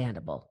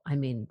understandable. I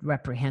mean,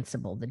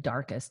 reprehensible, the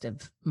darkest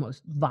of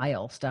most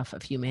vile stuff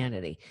of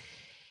humanity.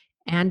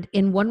 And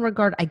in one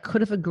regard, I could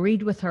have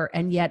agreed with her.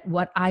 And yet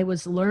what I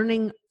was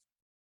learning,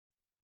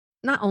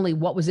 not only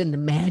what was in the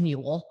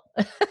manual,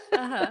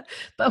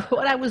 but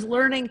what I was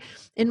learning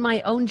in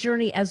my own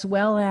journey, as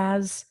well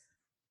as,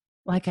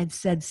 like I'd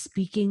said,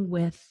 speaking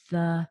with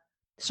the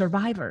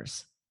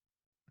survivors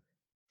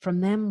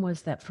from them,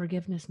 was that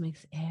forgiveness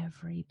makes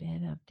every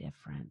bit of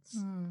difference.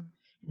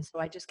 And so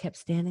I just kept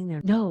standing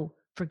there. No,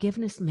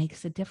 forgiveness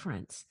makes a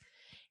difference.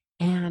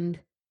 And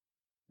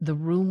the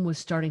room was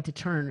starting to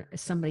turn.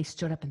 Somebody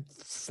stood up and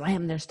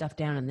slammed their stuff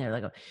down and they're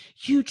like,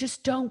 you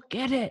just don't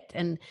get it.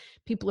 And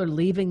people are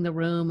leaving the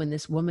room and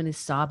this woman is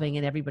sobbing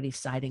and everybody's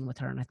siding with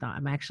her. And I thought,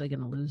 I'm actually going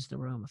to lose the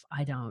room if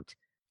I don't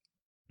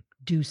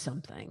do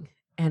something.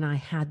 And I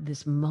had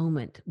this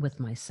moment with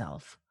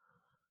myself.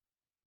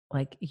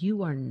 Like,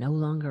 you are no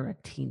longer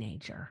a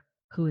teenager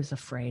who is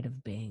afraid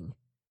of being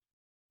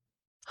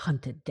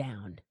hunted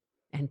down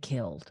and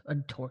killed or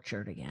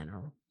tortured again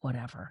or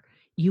whatever.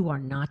 You are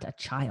not a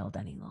child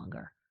any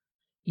longer.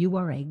 You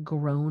are a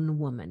grown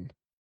woman.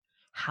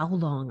 How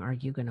long are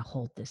you going to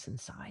hold this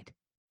inside?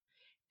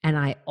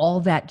 And all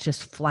that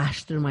just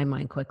flashed through my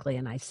mind quickly.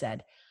 And I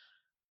said,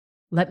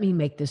 let me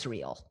make this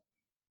real.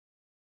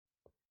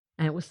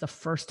 And it was the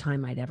first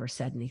time I'd ever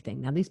said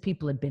anything. Now, these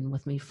people had been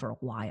with me for a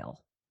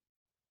while.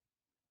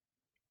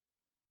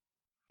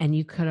 And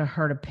you could have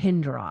heard a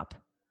pin drop.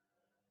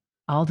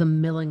 All the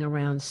milling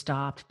around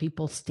stopped.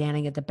 People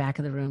standing at the back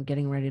of the room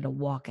getting ready to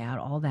walk out.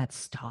 All that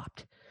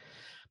stopped.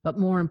 But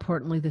more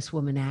importantly, this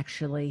woman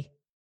actually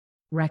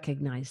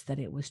recognized that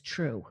it was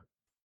true,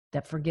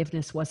 that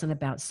forgiveness wasn't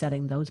about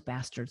setting those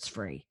bastards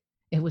free.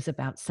 It was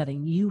about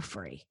setting you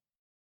free.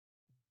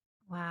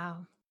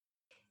 Wow.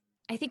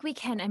 I think we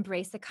can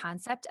embrace the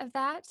concept of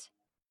that.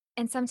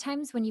 And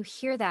sometimes when you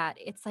hear that,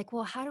 it's like,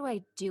 well, how do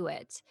I do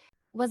it?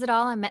 Was it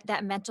all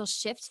that mental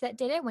shift that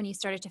did it when you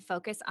started to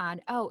focus on,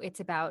 oh,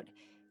 it's about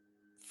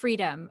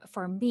freedom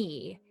for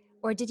me?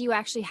 Or did you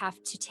actually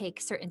have to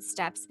take certain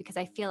steps? Because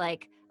I feel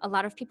like a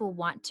lot of people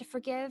want to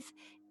forgive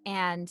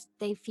and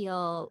they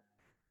feel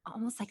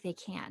almost like they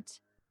can't.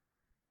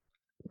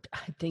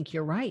 I think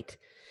you're right.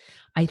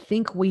 I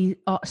think we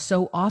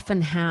so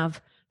often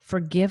have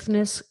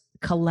forgiveness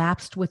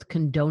collapsed with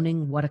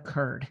condoning what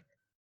occurred.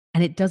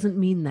 And it doesn't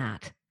mean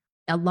that.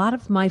 A lot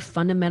of my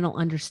fundamental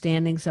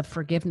understandings of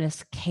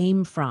forgiveness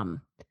came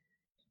from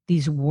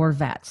these war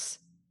vets,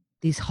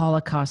 these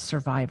Holocaust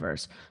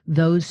survivors,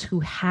 those who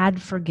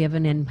had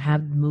forgiven and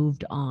had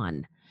moved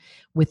on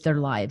with their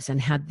lives and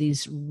had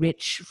these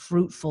rich,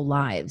 fruitful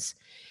lives.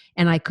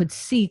 And I could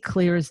see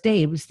clear as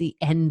day it was the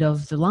end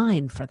of the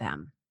line for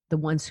them. The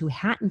ones who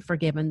hadn't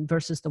forgiven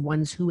versus the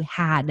ones who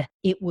had.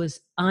 It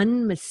was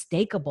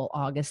unmistakable,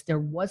 August.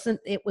 It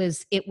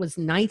was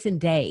night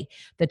and day.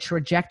 The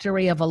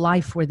trajectory of a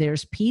life where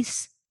there's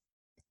peace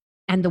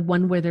and the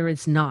one where there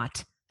is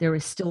not. There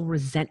is still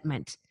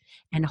resentment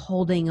and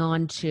holding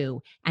on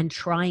to and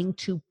trying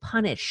to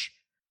punish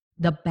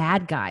the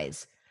bad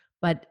guys.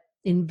 But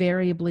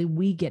invariably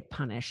we get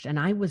punished. And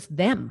I was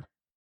them.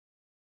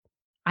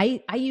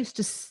 I used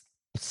to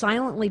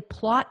silently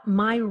plot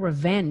my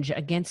revenge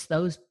against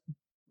those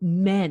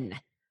men,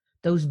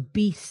 those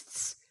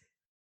beasts.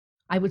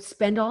 I would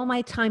spend all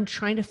my time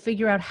trying to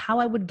figure out how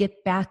I would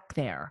get back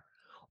there,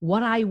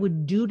 what I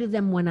would do to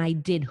them when I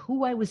did,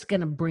 who I was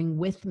going to bring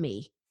with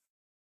me.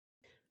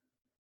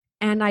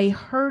 And I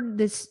heard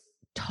this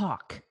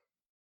talk.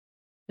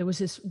 There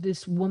was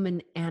this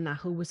woman, Anna,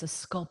 who was a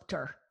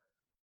sculptor.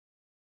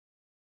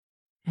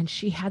 And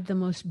she had the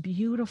most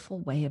beautiful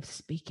way of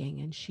speaking.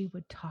 And she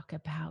would talk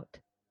about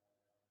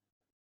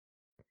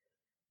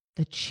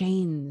the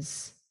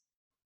chains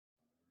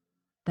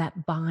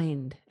that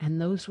bind.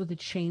 And those were the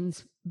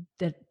chains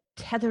that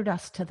tethered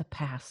us to the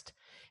past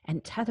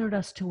and tethered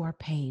us to our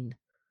pain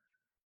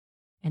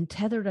and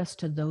tethered us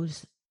to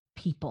those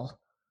people.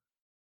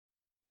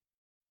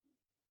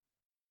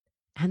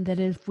 And that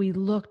if we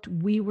looked,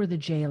 we were the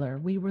jailer.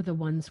 We were the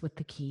ones with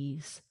the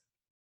keys.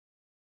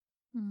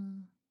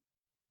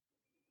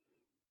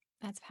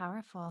 That's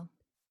powerful.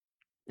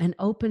 And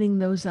opening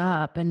those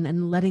up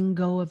and letting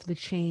go of the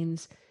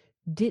chains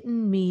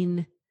didn't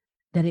mean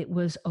that it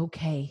was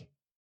okay.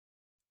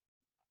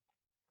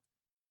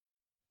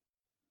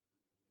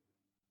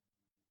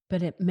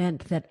 But it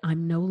meant that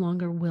I'm no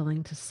longer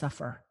willing to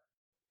suffer.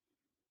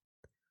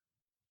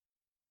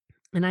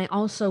 And I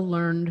also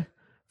learned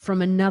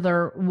from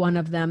another one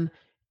of them,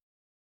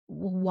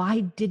 why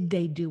did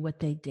they do what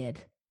they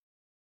did?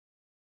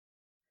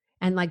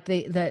 And like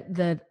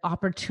the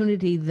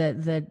opportunity,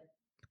 the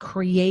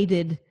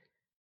created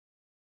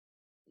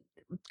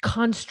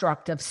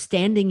construct of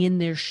standing in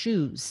their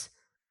shoes.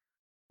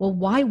 Well,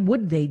 why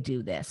would they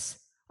do this?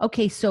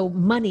 Okay, so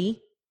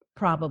money,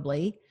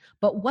 probably,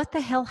 but what the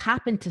hell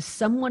happened to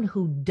someone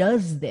who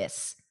does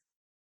this?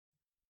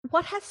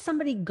 What has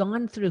somebody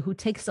gone through who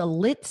takes a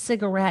lit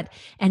cigarette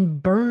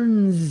and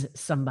burns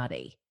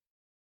somebody?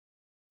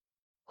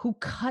 Who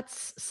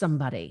cuts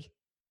somebody?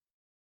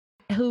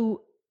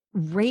 Who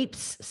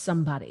rapes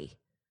somebody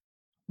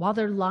while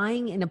they're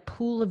lying in a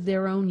pool of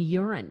their own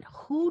urine?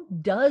 Who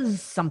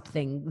does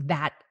something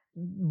that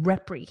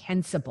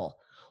reprehensible?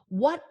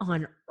 What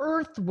on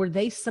earth were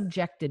they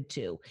subjected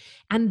to?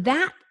 And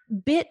that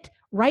bit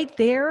right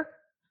there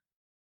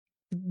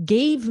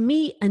gave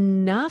me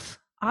enough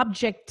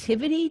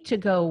objectivity to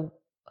go,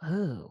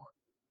 oh,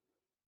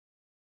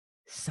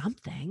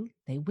 something.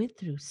 They went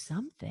through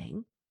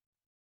something.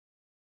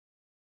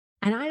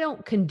 And I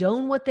don't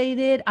condone what they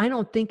did. I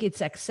don't think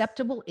it's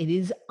acceptable. It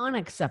is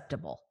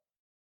unacceptable.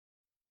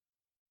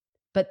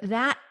 But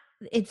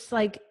it's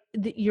like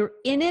you're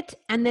in it,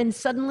 and then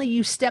suddenly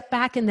you step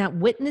back in that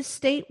witness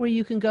state where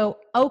you can go,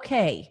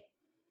 okay,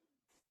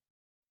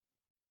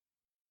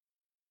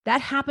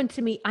 that happened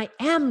to me. I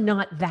am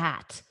not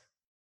that.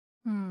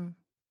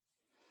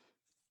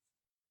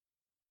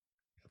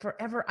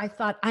 Forever, I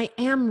thought, I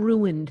am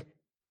ruined.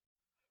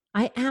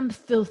 I am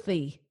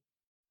filthy.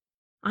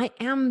 I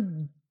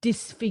am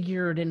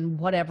disfigured in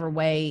whatever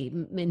way,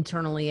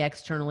 internally,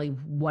 externally,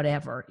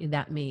 whatever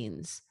that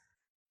means.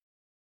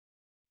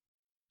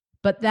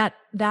 But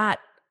that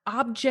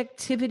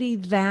objectivity,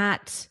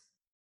 that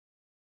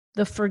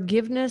the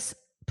forgiveness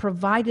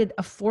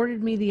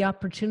afforded me the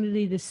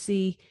opportunity to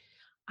see,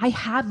 I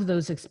have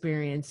those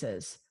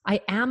experiences.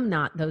 I am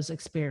not those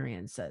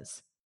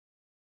experiences.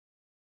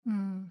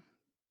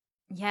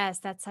 Yes,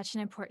 that's such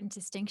an important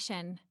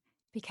distinction,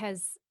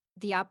 because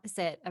the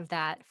opposite of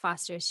that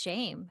fosters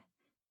shame.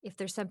 If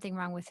there's something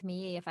wrong with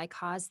me, if I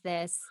caused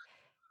this,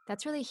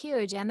 that's really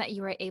huge. And that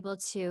you were able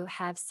to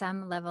have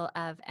some level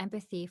of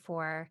empathy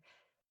for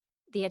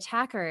the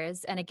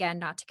attackers. And again,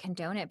 not to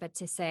condone it, but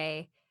to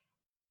say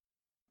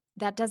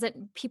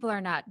people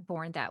are not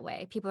born that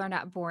way. People are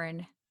not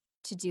born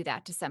to do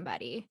that to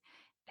somebody.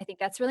 I think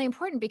that's really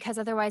important, because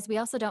otherwise we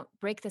also don't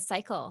break the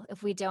cycle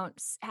if we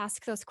don't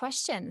ask those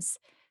questions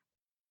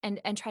and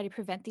try to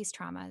prevent these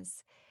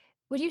traumas.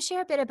 Would you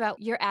share a bit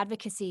about your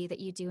advocacy that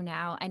you do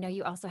now? I know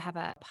you also have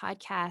a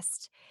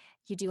podcast.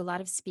 You do a lot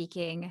of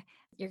speaking.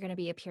 You're going to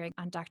be appearing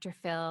on Dr.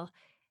 Phil.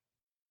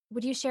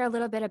 Would you share a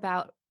little bit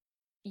about,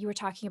 you were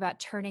talking about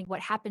turning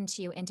what happened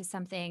to you into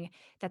something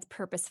that's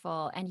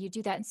purposeful, and you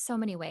do that in so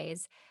many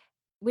ways.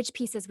 Which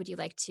pieces would you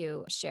like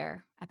to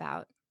share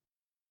about?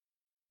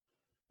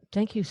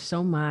 Thank you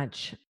so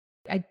much.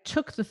 I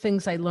took the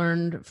things I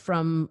learned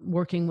from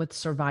working with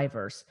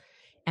survivors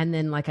and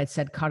then, like I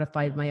said,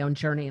 codified my own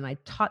journey. And I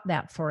taught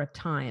that for a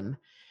time.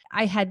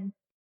 I had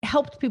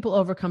helped people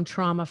overcome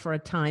trauma for a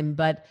time,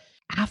 but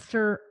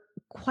after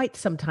quite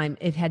some time,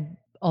 it had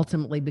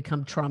ultimately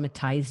become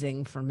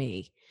traumatizing for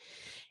me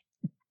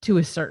to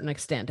a certain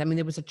extent. I mean,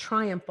 there was a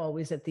triumph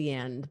always at the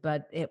end,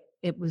 but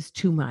it was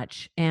too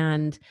much.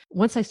 And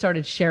once I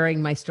started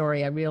sharing my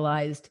story, I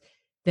realized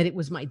that it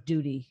was my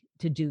duty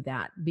to do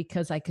that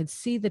because I could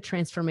see the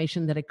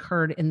transformation that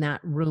occurred in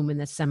that room in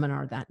the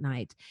seminar that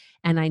night.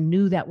 And I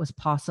knew that was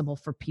possible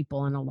for people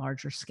on a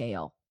larger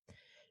scale.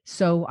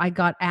 So I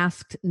got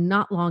asked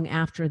not long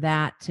after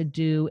that to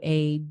do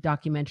a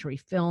documentary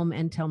film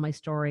and tell my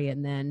story,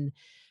 and then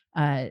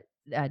a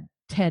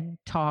TED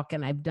talk,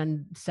 and I've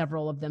done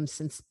several of them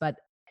since. But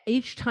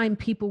each time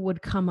people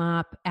would come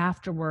up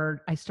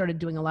afterward, I started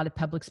doing a lot of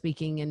public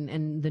speaking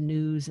and the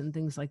news and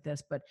things like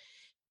this. But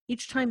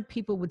each time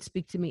people would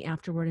speak to me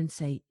afterward and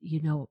say,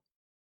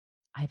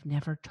 I've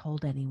never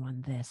told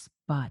anyone this,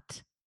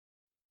 but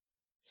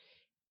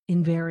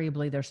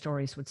invariably their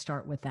stories would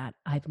start with that.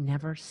 I've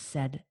never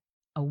said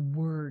a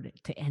word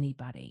to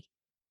anybody.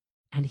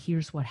 And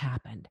here's what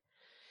happened.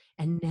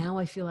 And now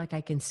I feel like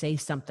I can say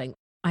something.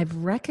 I've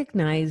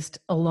recognized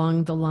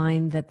along the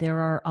line that there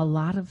are a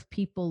lot of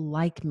people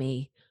like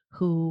me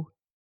who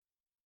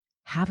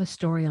have a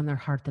story on their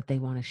heart that they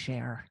want to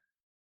share.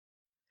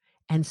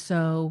 And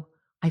so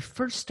I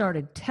first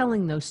started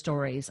telling those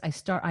stories.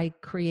 I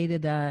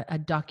created a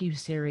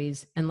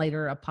docuseries and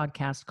later a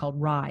podcast called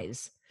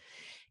Rise.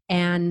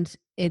 And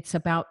it's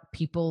about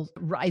people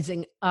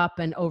rising up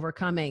and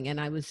overcoming. And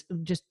I was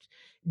just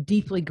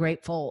deeply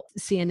grateful.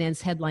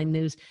 CNN's headline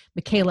news,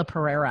 Michaela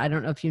Pereira, I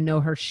don't know if you know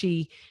her,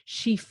 she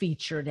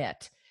featured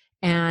it.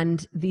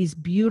 And these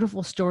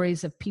beautiful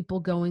stories of people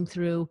going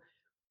through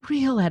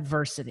real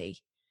adversity,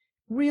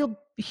 real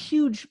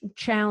huge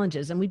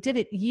challenges. And we did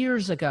it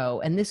years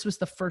ago. And this was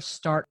the first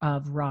start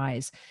of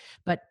Rise.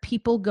 But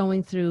people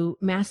going through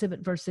massive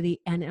adversity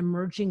and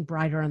emerging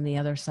brighter on the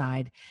other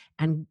side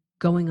and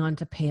going on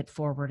to pay it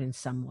forward in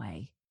some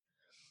way.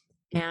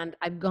 And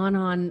I've gone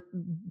on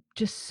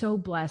just so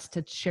blessed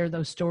to share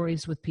those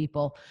stories with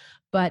people.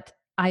 But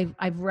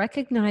I've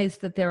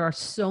recognized that there are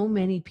so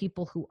many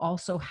people who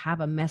also have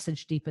a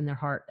message deep in their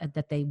heart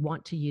that they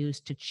want to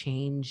use to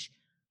change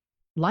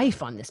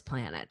life on this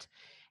planet.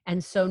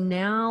 And so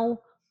now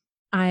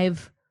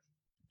I've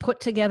put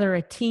together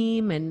a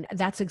team, and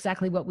that's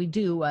exactly what we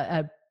do.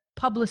 A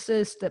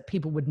publicist that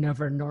people would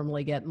never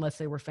normally get unless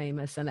they were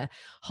famous, and a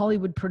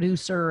Hollywood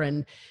producer,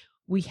 and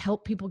we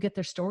help people get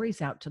their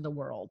stories out to the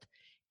world.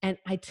 And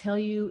I tell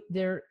you,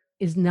 there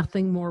is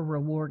nothing more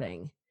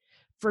rewarding.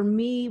 For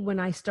me, when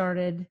I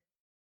started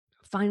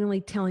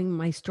finally telling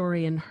my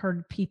story and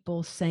heard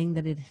people saying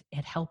that it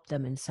had helped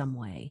them in some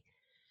way,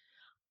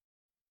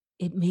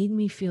 it made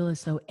me feel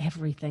as though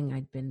everything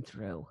I'd been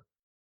through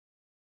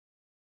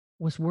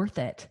was worth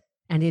it.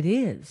 And it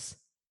is,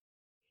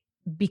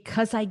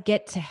 because I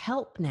get to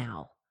help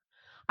now.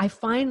 I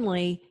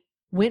finally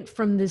went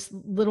from this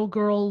little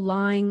girl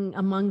lying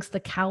amongst the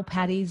cow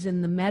patties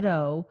in the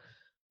meadow,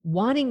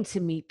 wanting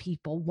to meet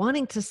people,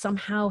 wanting to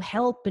somehow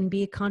help and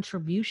be a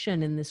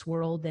contribution in this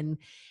world and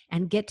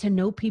get to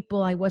know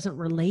people I wasn't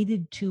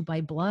related to by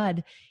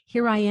blood.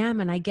 Here I am,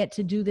 and I get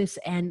to do this,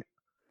 and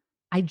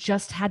I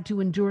just had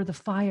to endure the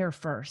fire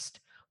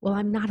first. Well,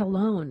 I'm not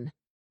alone.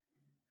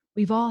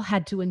 We've all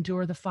had to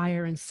endure the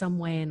fire in some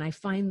way, and I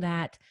find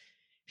that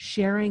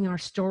sharing our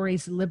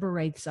stories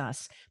liberates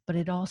us, but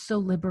it also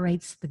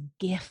liberates the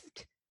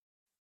gift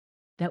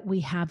that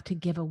we have to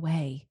give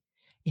away.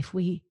 If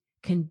we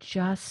can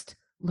just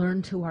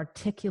learn to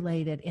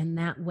articulate it in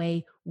that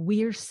way,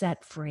 we're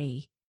set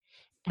free,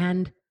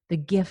 and the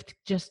gift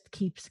just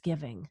keeps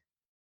giving.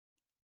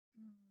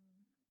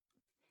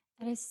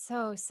 That is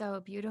so, so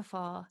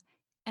beautiful.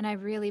 And I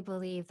really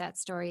believe that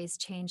stories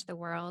change the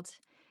world.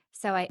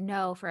 So I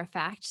know for a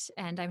fact,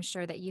 and I'm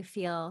sure that you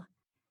feel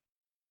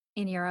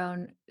in your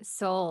own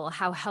soul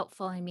how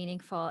helpful and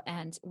meaningful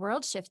and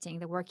world shifting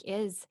the work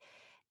is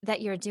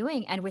that you're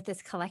doing. And with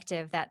this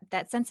collective,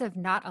 that sense of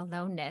not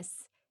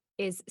aloneness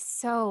is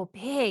so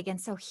big and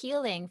so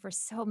healing for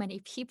so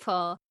many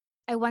people.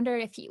 I wonder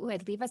if you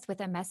would leave us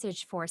with a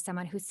message for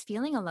someone who's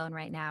feeling alone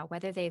right now,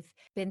 whether they've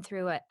been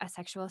through a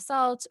sexual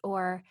assault,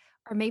 or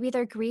maybe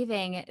they're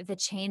grieving the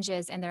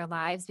changes in their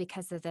lives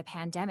because of the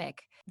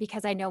pandemic.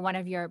 Because I know one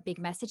of your big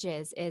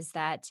messages is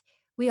that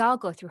we all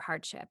go through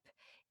hardship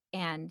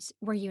and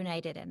we're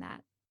united in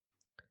that.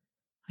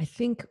 I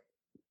think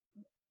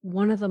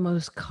one of the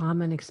most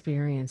common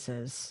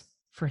experiences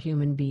for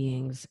human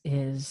beings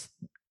is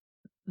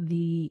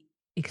the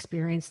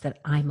experience that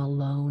I'm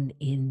alone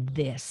in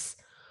this,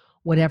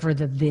 whatever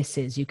the this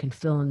is, you can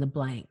fill in the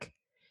blank.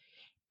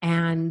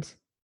 And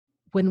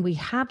when we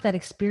have that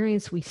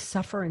experience, we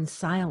suffer in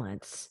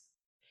silence.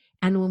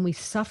 And when we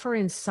suffer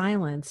in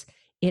silence,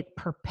 it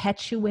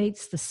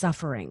perpetuates the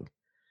suffering.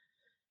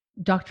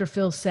 Dr.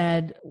 Phil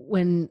said,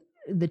 when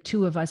the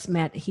two of us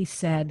met, he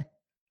said,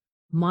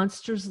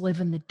 monsters live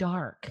in the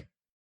dark.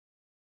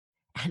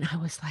 And I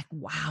was like,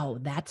 wow,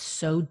 that's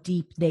so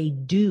deep. They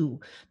do.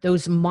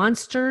 Those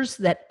monsters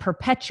that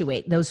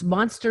perpetuate, those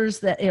monsters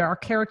that are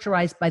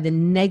characterized by the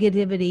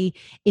negativity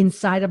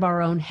inside of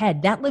our own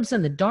head, that lives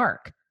in the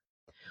dark.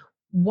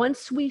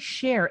 Once we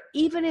share,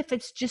 even if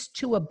it's just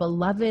to a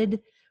beloved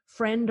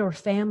friend or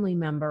family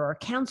member or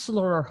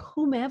counselor or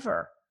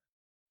whomever,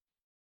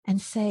 and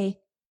say,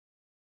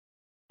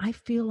 I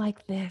feel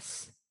like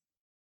this.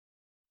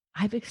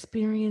 I've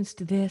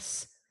experienced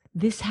this.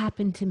 This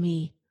happened to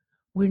me.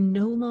 We're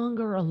no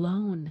longer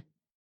alone.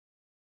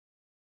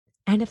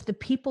 And if the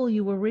people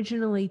you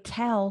originally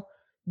tell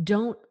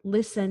don't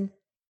listen,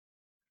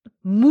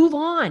 move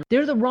on.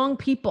 They're the wrong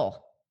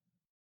people.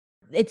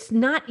 It's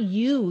not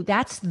you,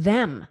 that's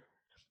them.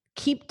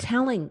 Keep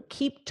telling,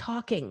 keep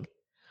talking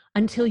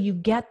until you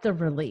get the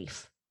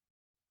relief.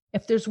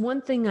 If there's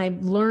one thing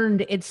I've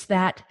learned, it's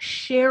that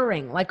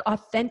sharing, like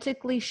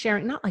authentically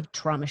sharing, not like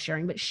trauma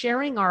sharing, but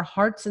sharing our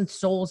hearts and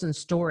souls and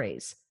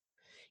stories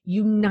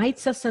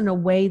unites us in a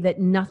way that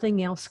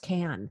nothing else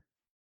can.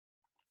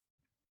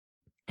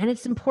 And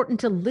it's important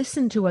to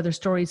listen to other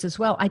stories as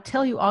well. I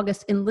tell you,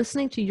 August, in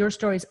listening to your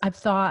stories, I've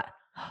thought,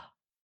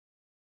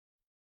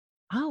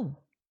 oh,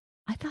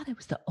 I thought I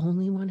was the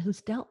only one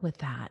who's dealt with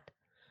that.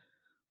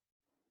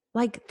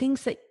 Like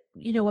things that,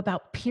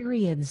 about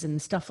periods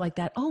and stuff like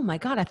that. Oh my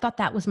God, I thought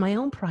that was my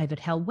own private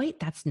hell. Wait,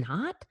 that's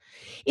not.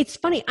 It's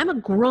funny. I'm a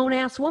grown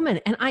ass woman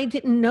and I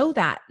didn't know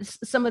that.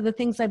 Some of the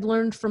things I've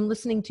learned from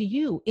listening to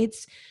you,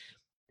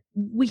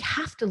 we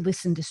have to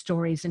listen to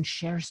stories and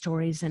share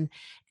stories and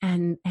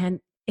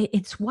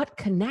it's what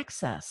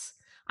connects us.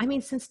 I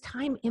mean, since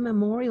time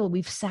immemorial,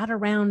 we've sat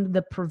around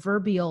the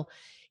proverbial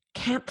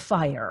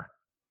campfire,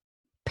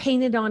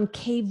 painted on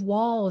cave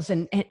walls,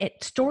 and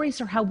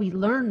stories are how we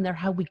learn, they're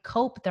how we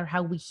cope, they're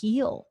how we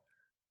heal.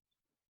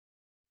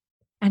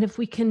 And if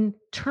we can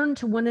turn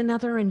to one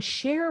another and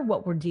share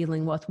what we're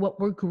dealing with, what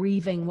we're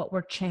grieving, what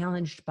we're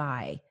challenged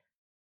by,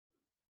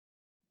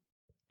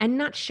 and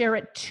not share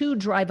it to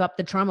drive up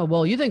the trauma.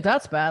 Well, you think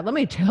that's bad. Let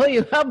me tell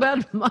you how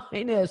bad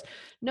mine is.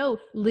 No,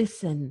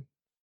 listen.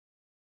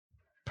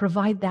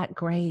 Provide that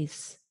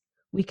grace.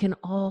 We can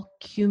all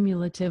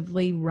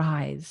cumulatively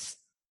rise.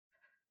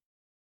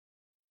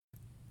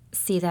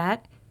 See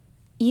that?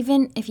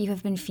 Even if you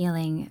have been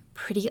feeling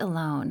pretty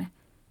alone,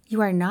 you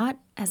are not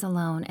as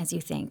alone as you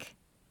think.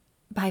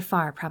 By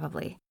far,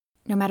 probably.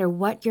 No matter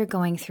what you're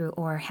going through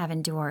or have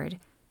endured.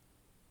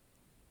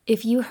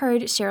 If you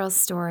heard Cheryl's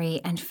story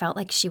and felt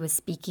like she was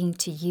speaking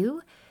to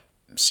you,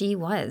 she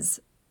was.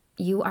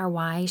 You are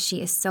why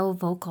she is so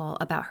vocal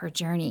about her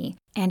journey.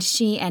 And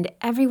she and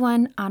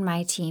everyone on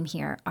my team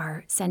here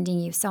are sending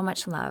you so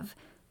much love.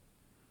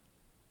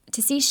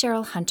 To see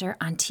Cheryl Hunter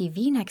on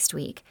TV next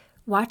week,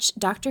 watch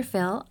Dr.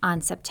 Phil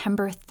on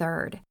September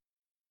 3rd.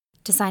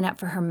 To sign up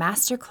for her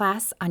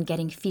masterclass on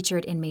getting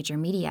featured in major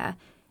media,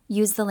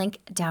 use the link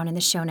down in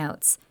the show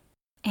notes.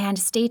 And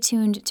stay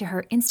tuned to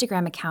her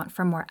Instagram account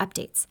for more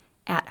updates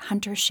at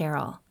Hunter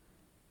Cheryl.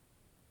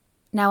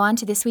 Now on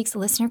to this week's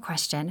listener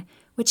question,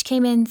 which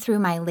came in through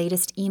my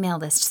latest email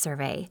list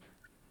survey.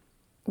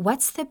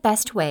 What's the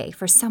best way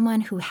for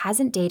someone who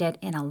hasn't dated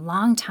in a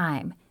long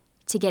time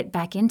to get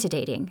back into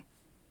dating?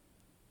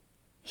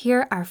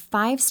 Here are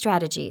 5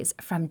 strategies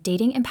from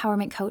dating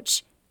empowerment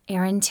coach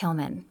Erin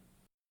Tillman.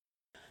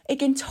 It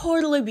can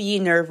totally be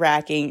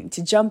nerve-wracking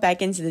to jump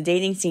back into the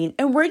dating scene,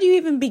 and where do you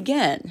even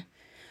begin?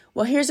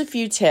 Well, here's a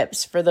few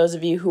tips for those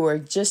of you who are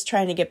just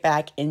trying to get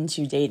back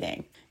into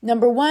dating.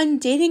 Number 1,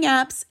 dating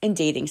apps and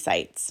dating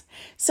sites.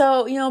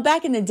 So,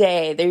 back in the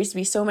day, there used to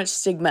be so much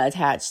stigma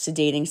attached to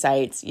dating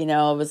sites. It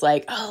was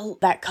like, oh,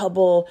 that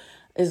couple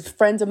is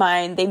friends of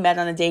mine. They met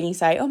on a dating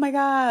site. Oh my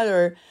God.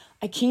 Or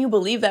can you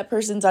believe that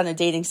person's on a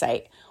dating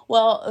site?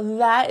 Well,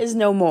 that is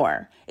no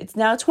more. It's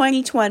now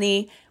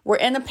 2020. We're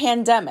in a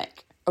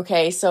pandemic.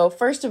 Okay, so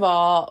first of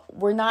all,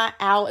 we're not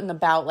out and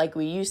about like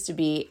we used to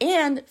be.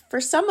 And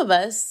for some of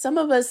us,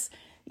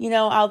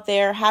 out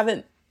there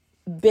haven't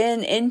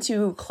been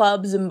into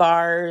clubs and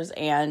bars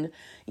and,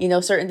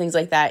 certain things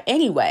like that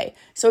anyway.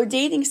 So a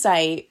dating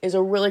site is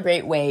a really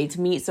great way to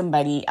meet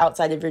somebody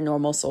outside of your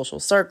normal social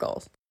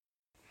circles.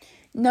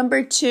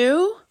 Number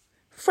 2,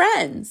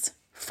 friends.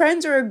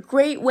 Friends are a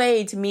great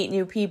way to meet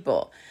new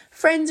people.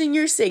 Friends in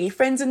your city,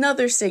 friends in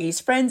other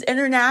cities, friends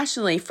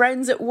internationally,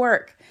 friends at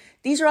work.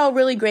 These are all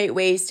really great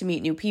ways to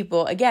meet new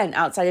people, again,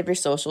 outside of your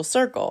social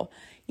circle.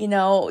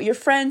 Your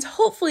friends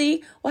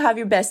hopefully will have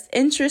your best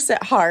interests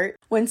at heart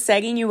when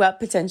setting you up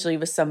potentially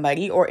with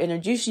somebody or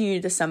introducing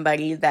you to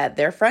somebody that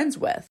they're friends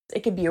with.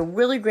 It could be a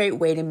really great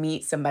way to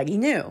meet somebody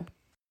new.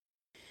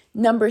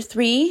 Number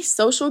 3,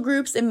 social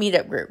groups and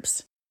meetup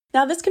groups.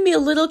 Now, this can be a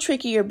little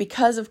trickier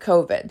because of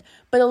COVID,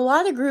 but a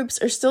lot of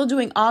groups are still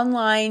doing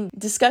online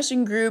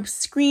discussion groups,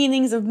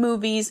 screenings of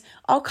movies,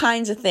 all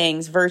kinds of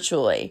things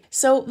virtually.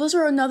 So those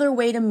are another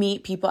way to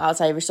meet people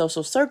outside of your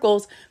social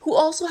circles who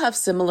also have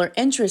similar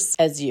interests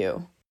as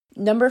you.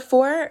 Number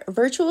 4,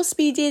 virtual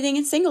speed dating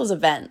and singles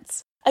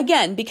events.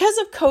 Again, because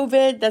of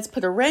COVID, that's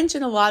put a wrench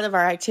in a lot of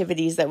our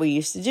activities that we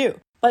used to do.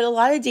 But a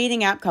lot of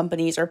dating app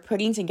companies are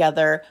putting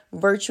together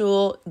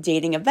virtual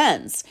dating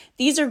events.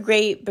 These are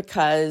great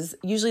because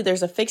usually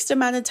there's a fixed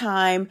amount of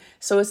time,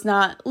 so it's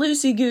not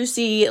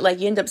loosey-goosey,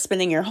 like you end up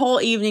spending your whole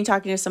evening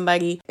talking to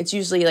somebody. It's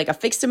usually like a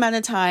fixed amount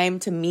of time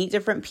to meet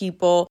different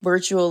people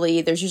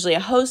virtually. There's usually a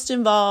host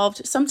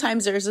involved.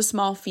 Sometimes there's a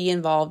small fee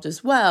involved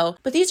as well.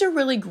 But these are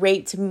really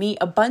great to meet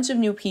a bunch of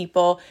new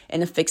people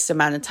in a fixed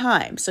amount of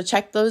time. So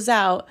check those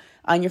out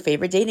on your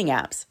favorite dating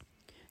apps.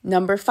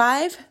 Number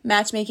 5,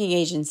 matchmaking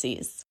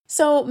agencies.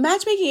 So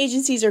matchmaking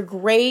agencies are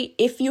great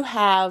if you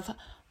have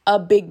a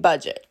big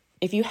budget.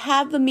 If you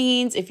have the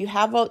means, if you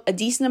have a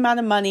decent amount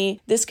of money,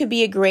 this could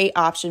be a great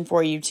option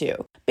for you too.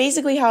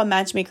 Basically, how a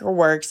matchmaker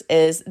works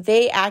is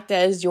they act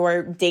as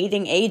your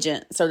dating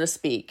agent, so to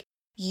speak.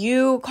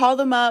 You call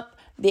them up,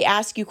 they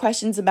ask you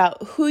questions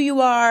about who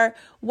you are,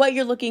 what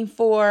you're looking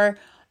for,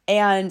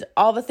 and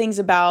all the things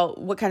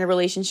about what kind of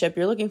relationship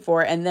you're looking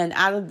for. And then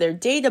out of their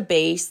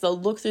database, they'll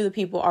look through the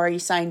people already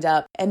signed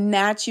up and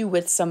match you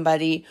with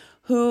somebody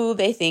who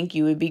they think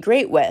you would be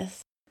great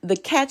with. The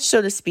catch,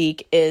 so to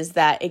speak, is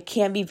that it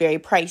can be very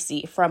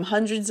pricey, from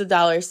hundreds of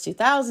dollars to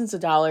thousands of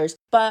dollars.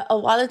 But a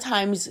lot of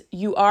times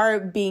you are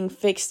being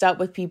fixed up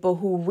with people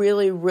who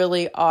really,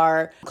 really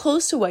are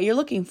close to what you're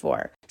looking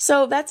for.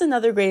 So that's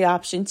another great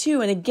option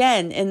too. And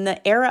again, in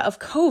the era of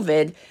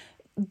COVID,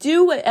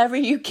 do whatever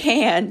you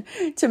can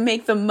to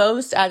make the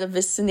most out of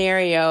this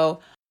scenario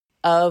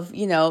of,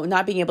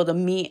 not being able to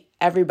meet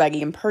everybody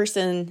in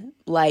person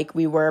like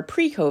we were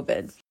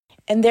pre-COVID.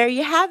 And there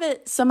you have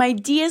it. Some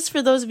ideas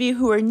for those of you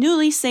who are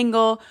newly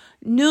single,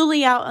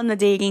 newly out on the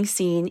dating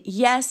scene.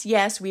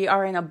 Yes, we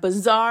are in a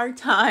bizarre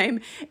time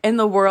in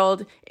the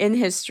world, in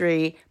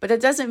history, but it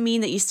doesn't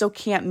mean that you still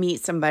can't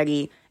meet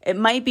somebody. It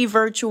might be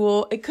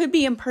virtual, it could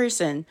be in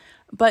person,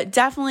 but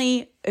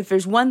definitely, if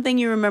there's one thing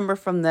you remember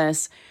from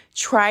this,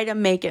 try to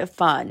make it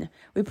fun.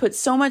 We put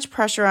so much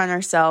pressure on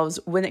ourselves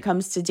when it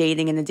comes to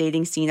dating and the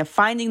dating scene of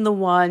finding the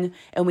one,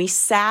 and we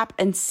sap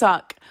and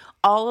suck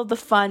all of the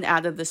fun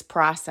out of this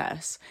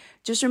process.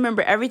 Just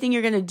remember, everything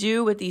you're going to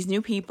do with these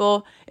new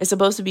people is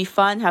supposed to be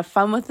fun, have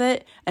fun with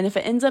it, and if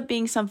it ends up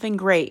being something,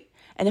 great.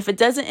 And if it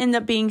doesn't end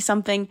up being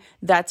something,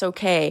 that's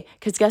okay.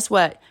 Because guess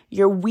what?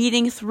 You're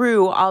weeding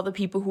through all the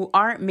people who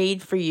aren't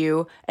made for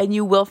you, and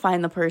you will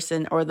find the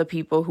person or the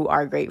people who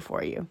are great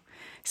for you.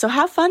 So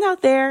have fun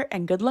out there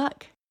and good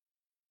luck.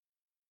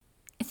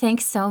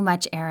 Thanks so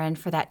much, Erin,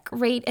 for that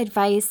great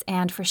advice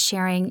and for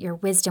sharing your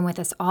wisdom with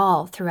us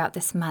all throughout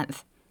this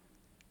month.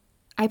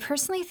 I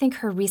personally think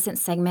her recent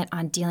segment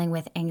on dealing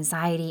with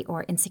anxiety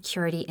or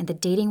insecurity in the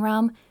dating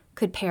realm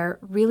could pair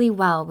really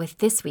well with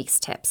this week's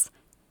tips.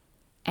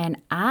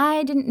 And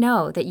I didn't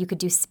know that you could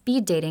do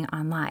speed dating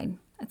online.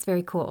 That's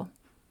very cool.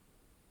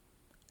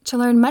 To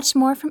learn much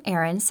more from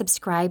Erin,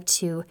 subscribe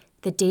to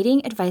the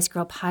Dating Advice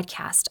Girl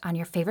podcast on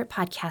your favorite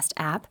podcast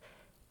app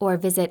or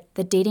visit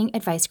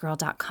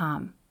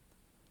thedatingadvicegirl.com.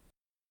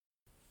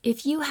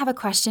 If you have a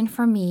question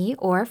for me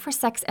or for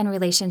sex and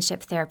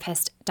relationship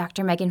therapist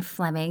Dr. Megan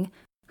Fleming,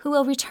 who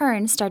will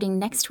return starting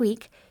next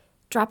week,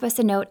 drop us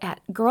a note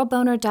at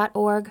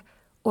girlboner.org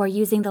or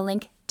using the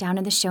link down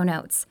in the show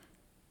notes.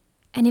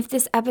 And if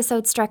this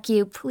episode struck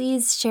you,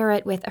 please share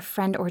it with a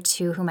friend or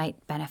two who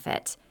might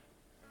benefit.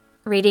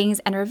 Ratings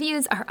and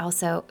reviews are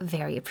also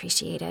very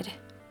appreciated.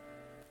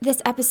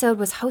 This episode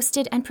was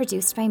hosted and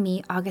produced by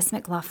me, August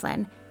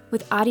McLaughlin,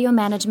 with audio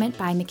management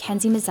by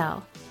Mackenzie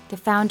Mazzell, the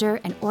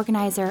founder and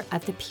organizer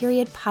of the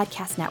Period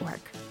Podcast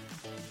Network.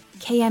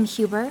 KM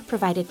Huber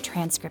provided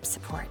transcript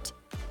support.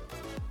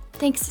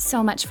 Thanks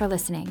so much for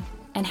listening,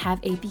 and have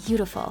a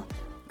beautiful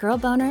Girl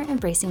Boner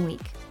Embracing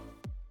Week.